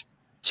 guest.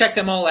 Check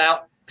them all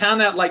out. Pound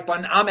that like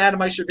button. I'm Adam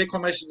Meister,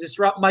 Bitcoin Meister,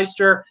 Disrupt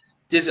Meister,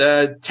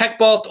 Tech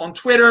Vault on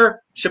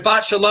Twitter.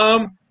 Shabbat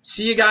Shalom.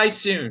 See you guys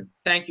soon.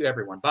 Thank you,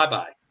 everyone.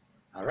 Bye-bye.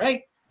 All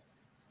right.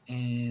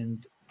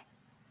 And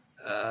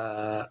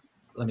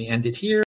let me end it here.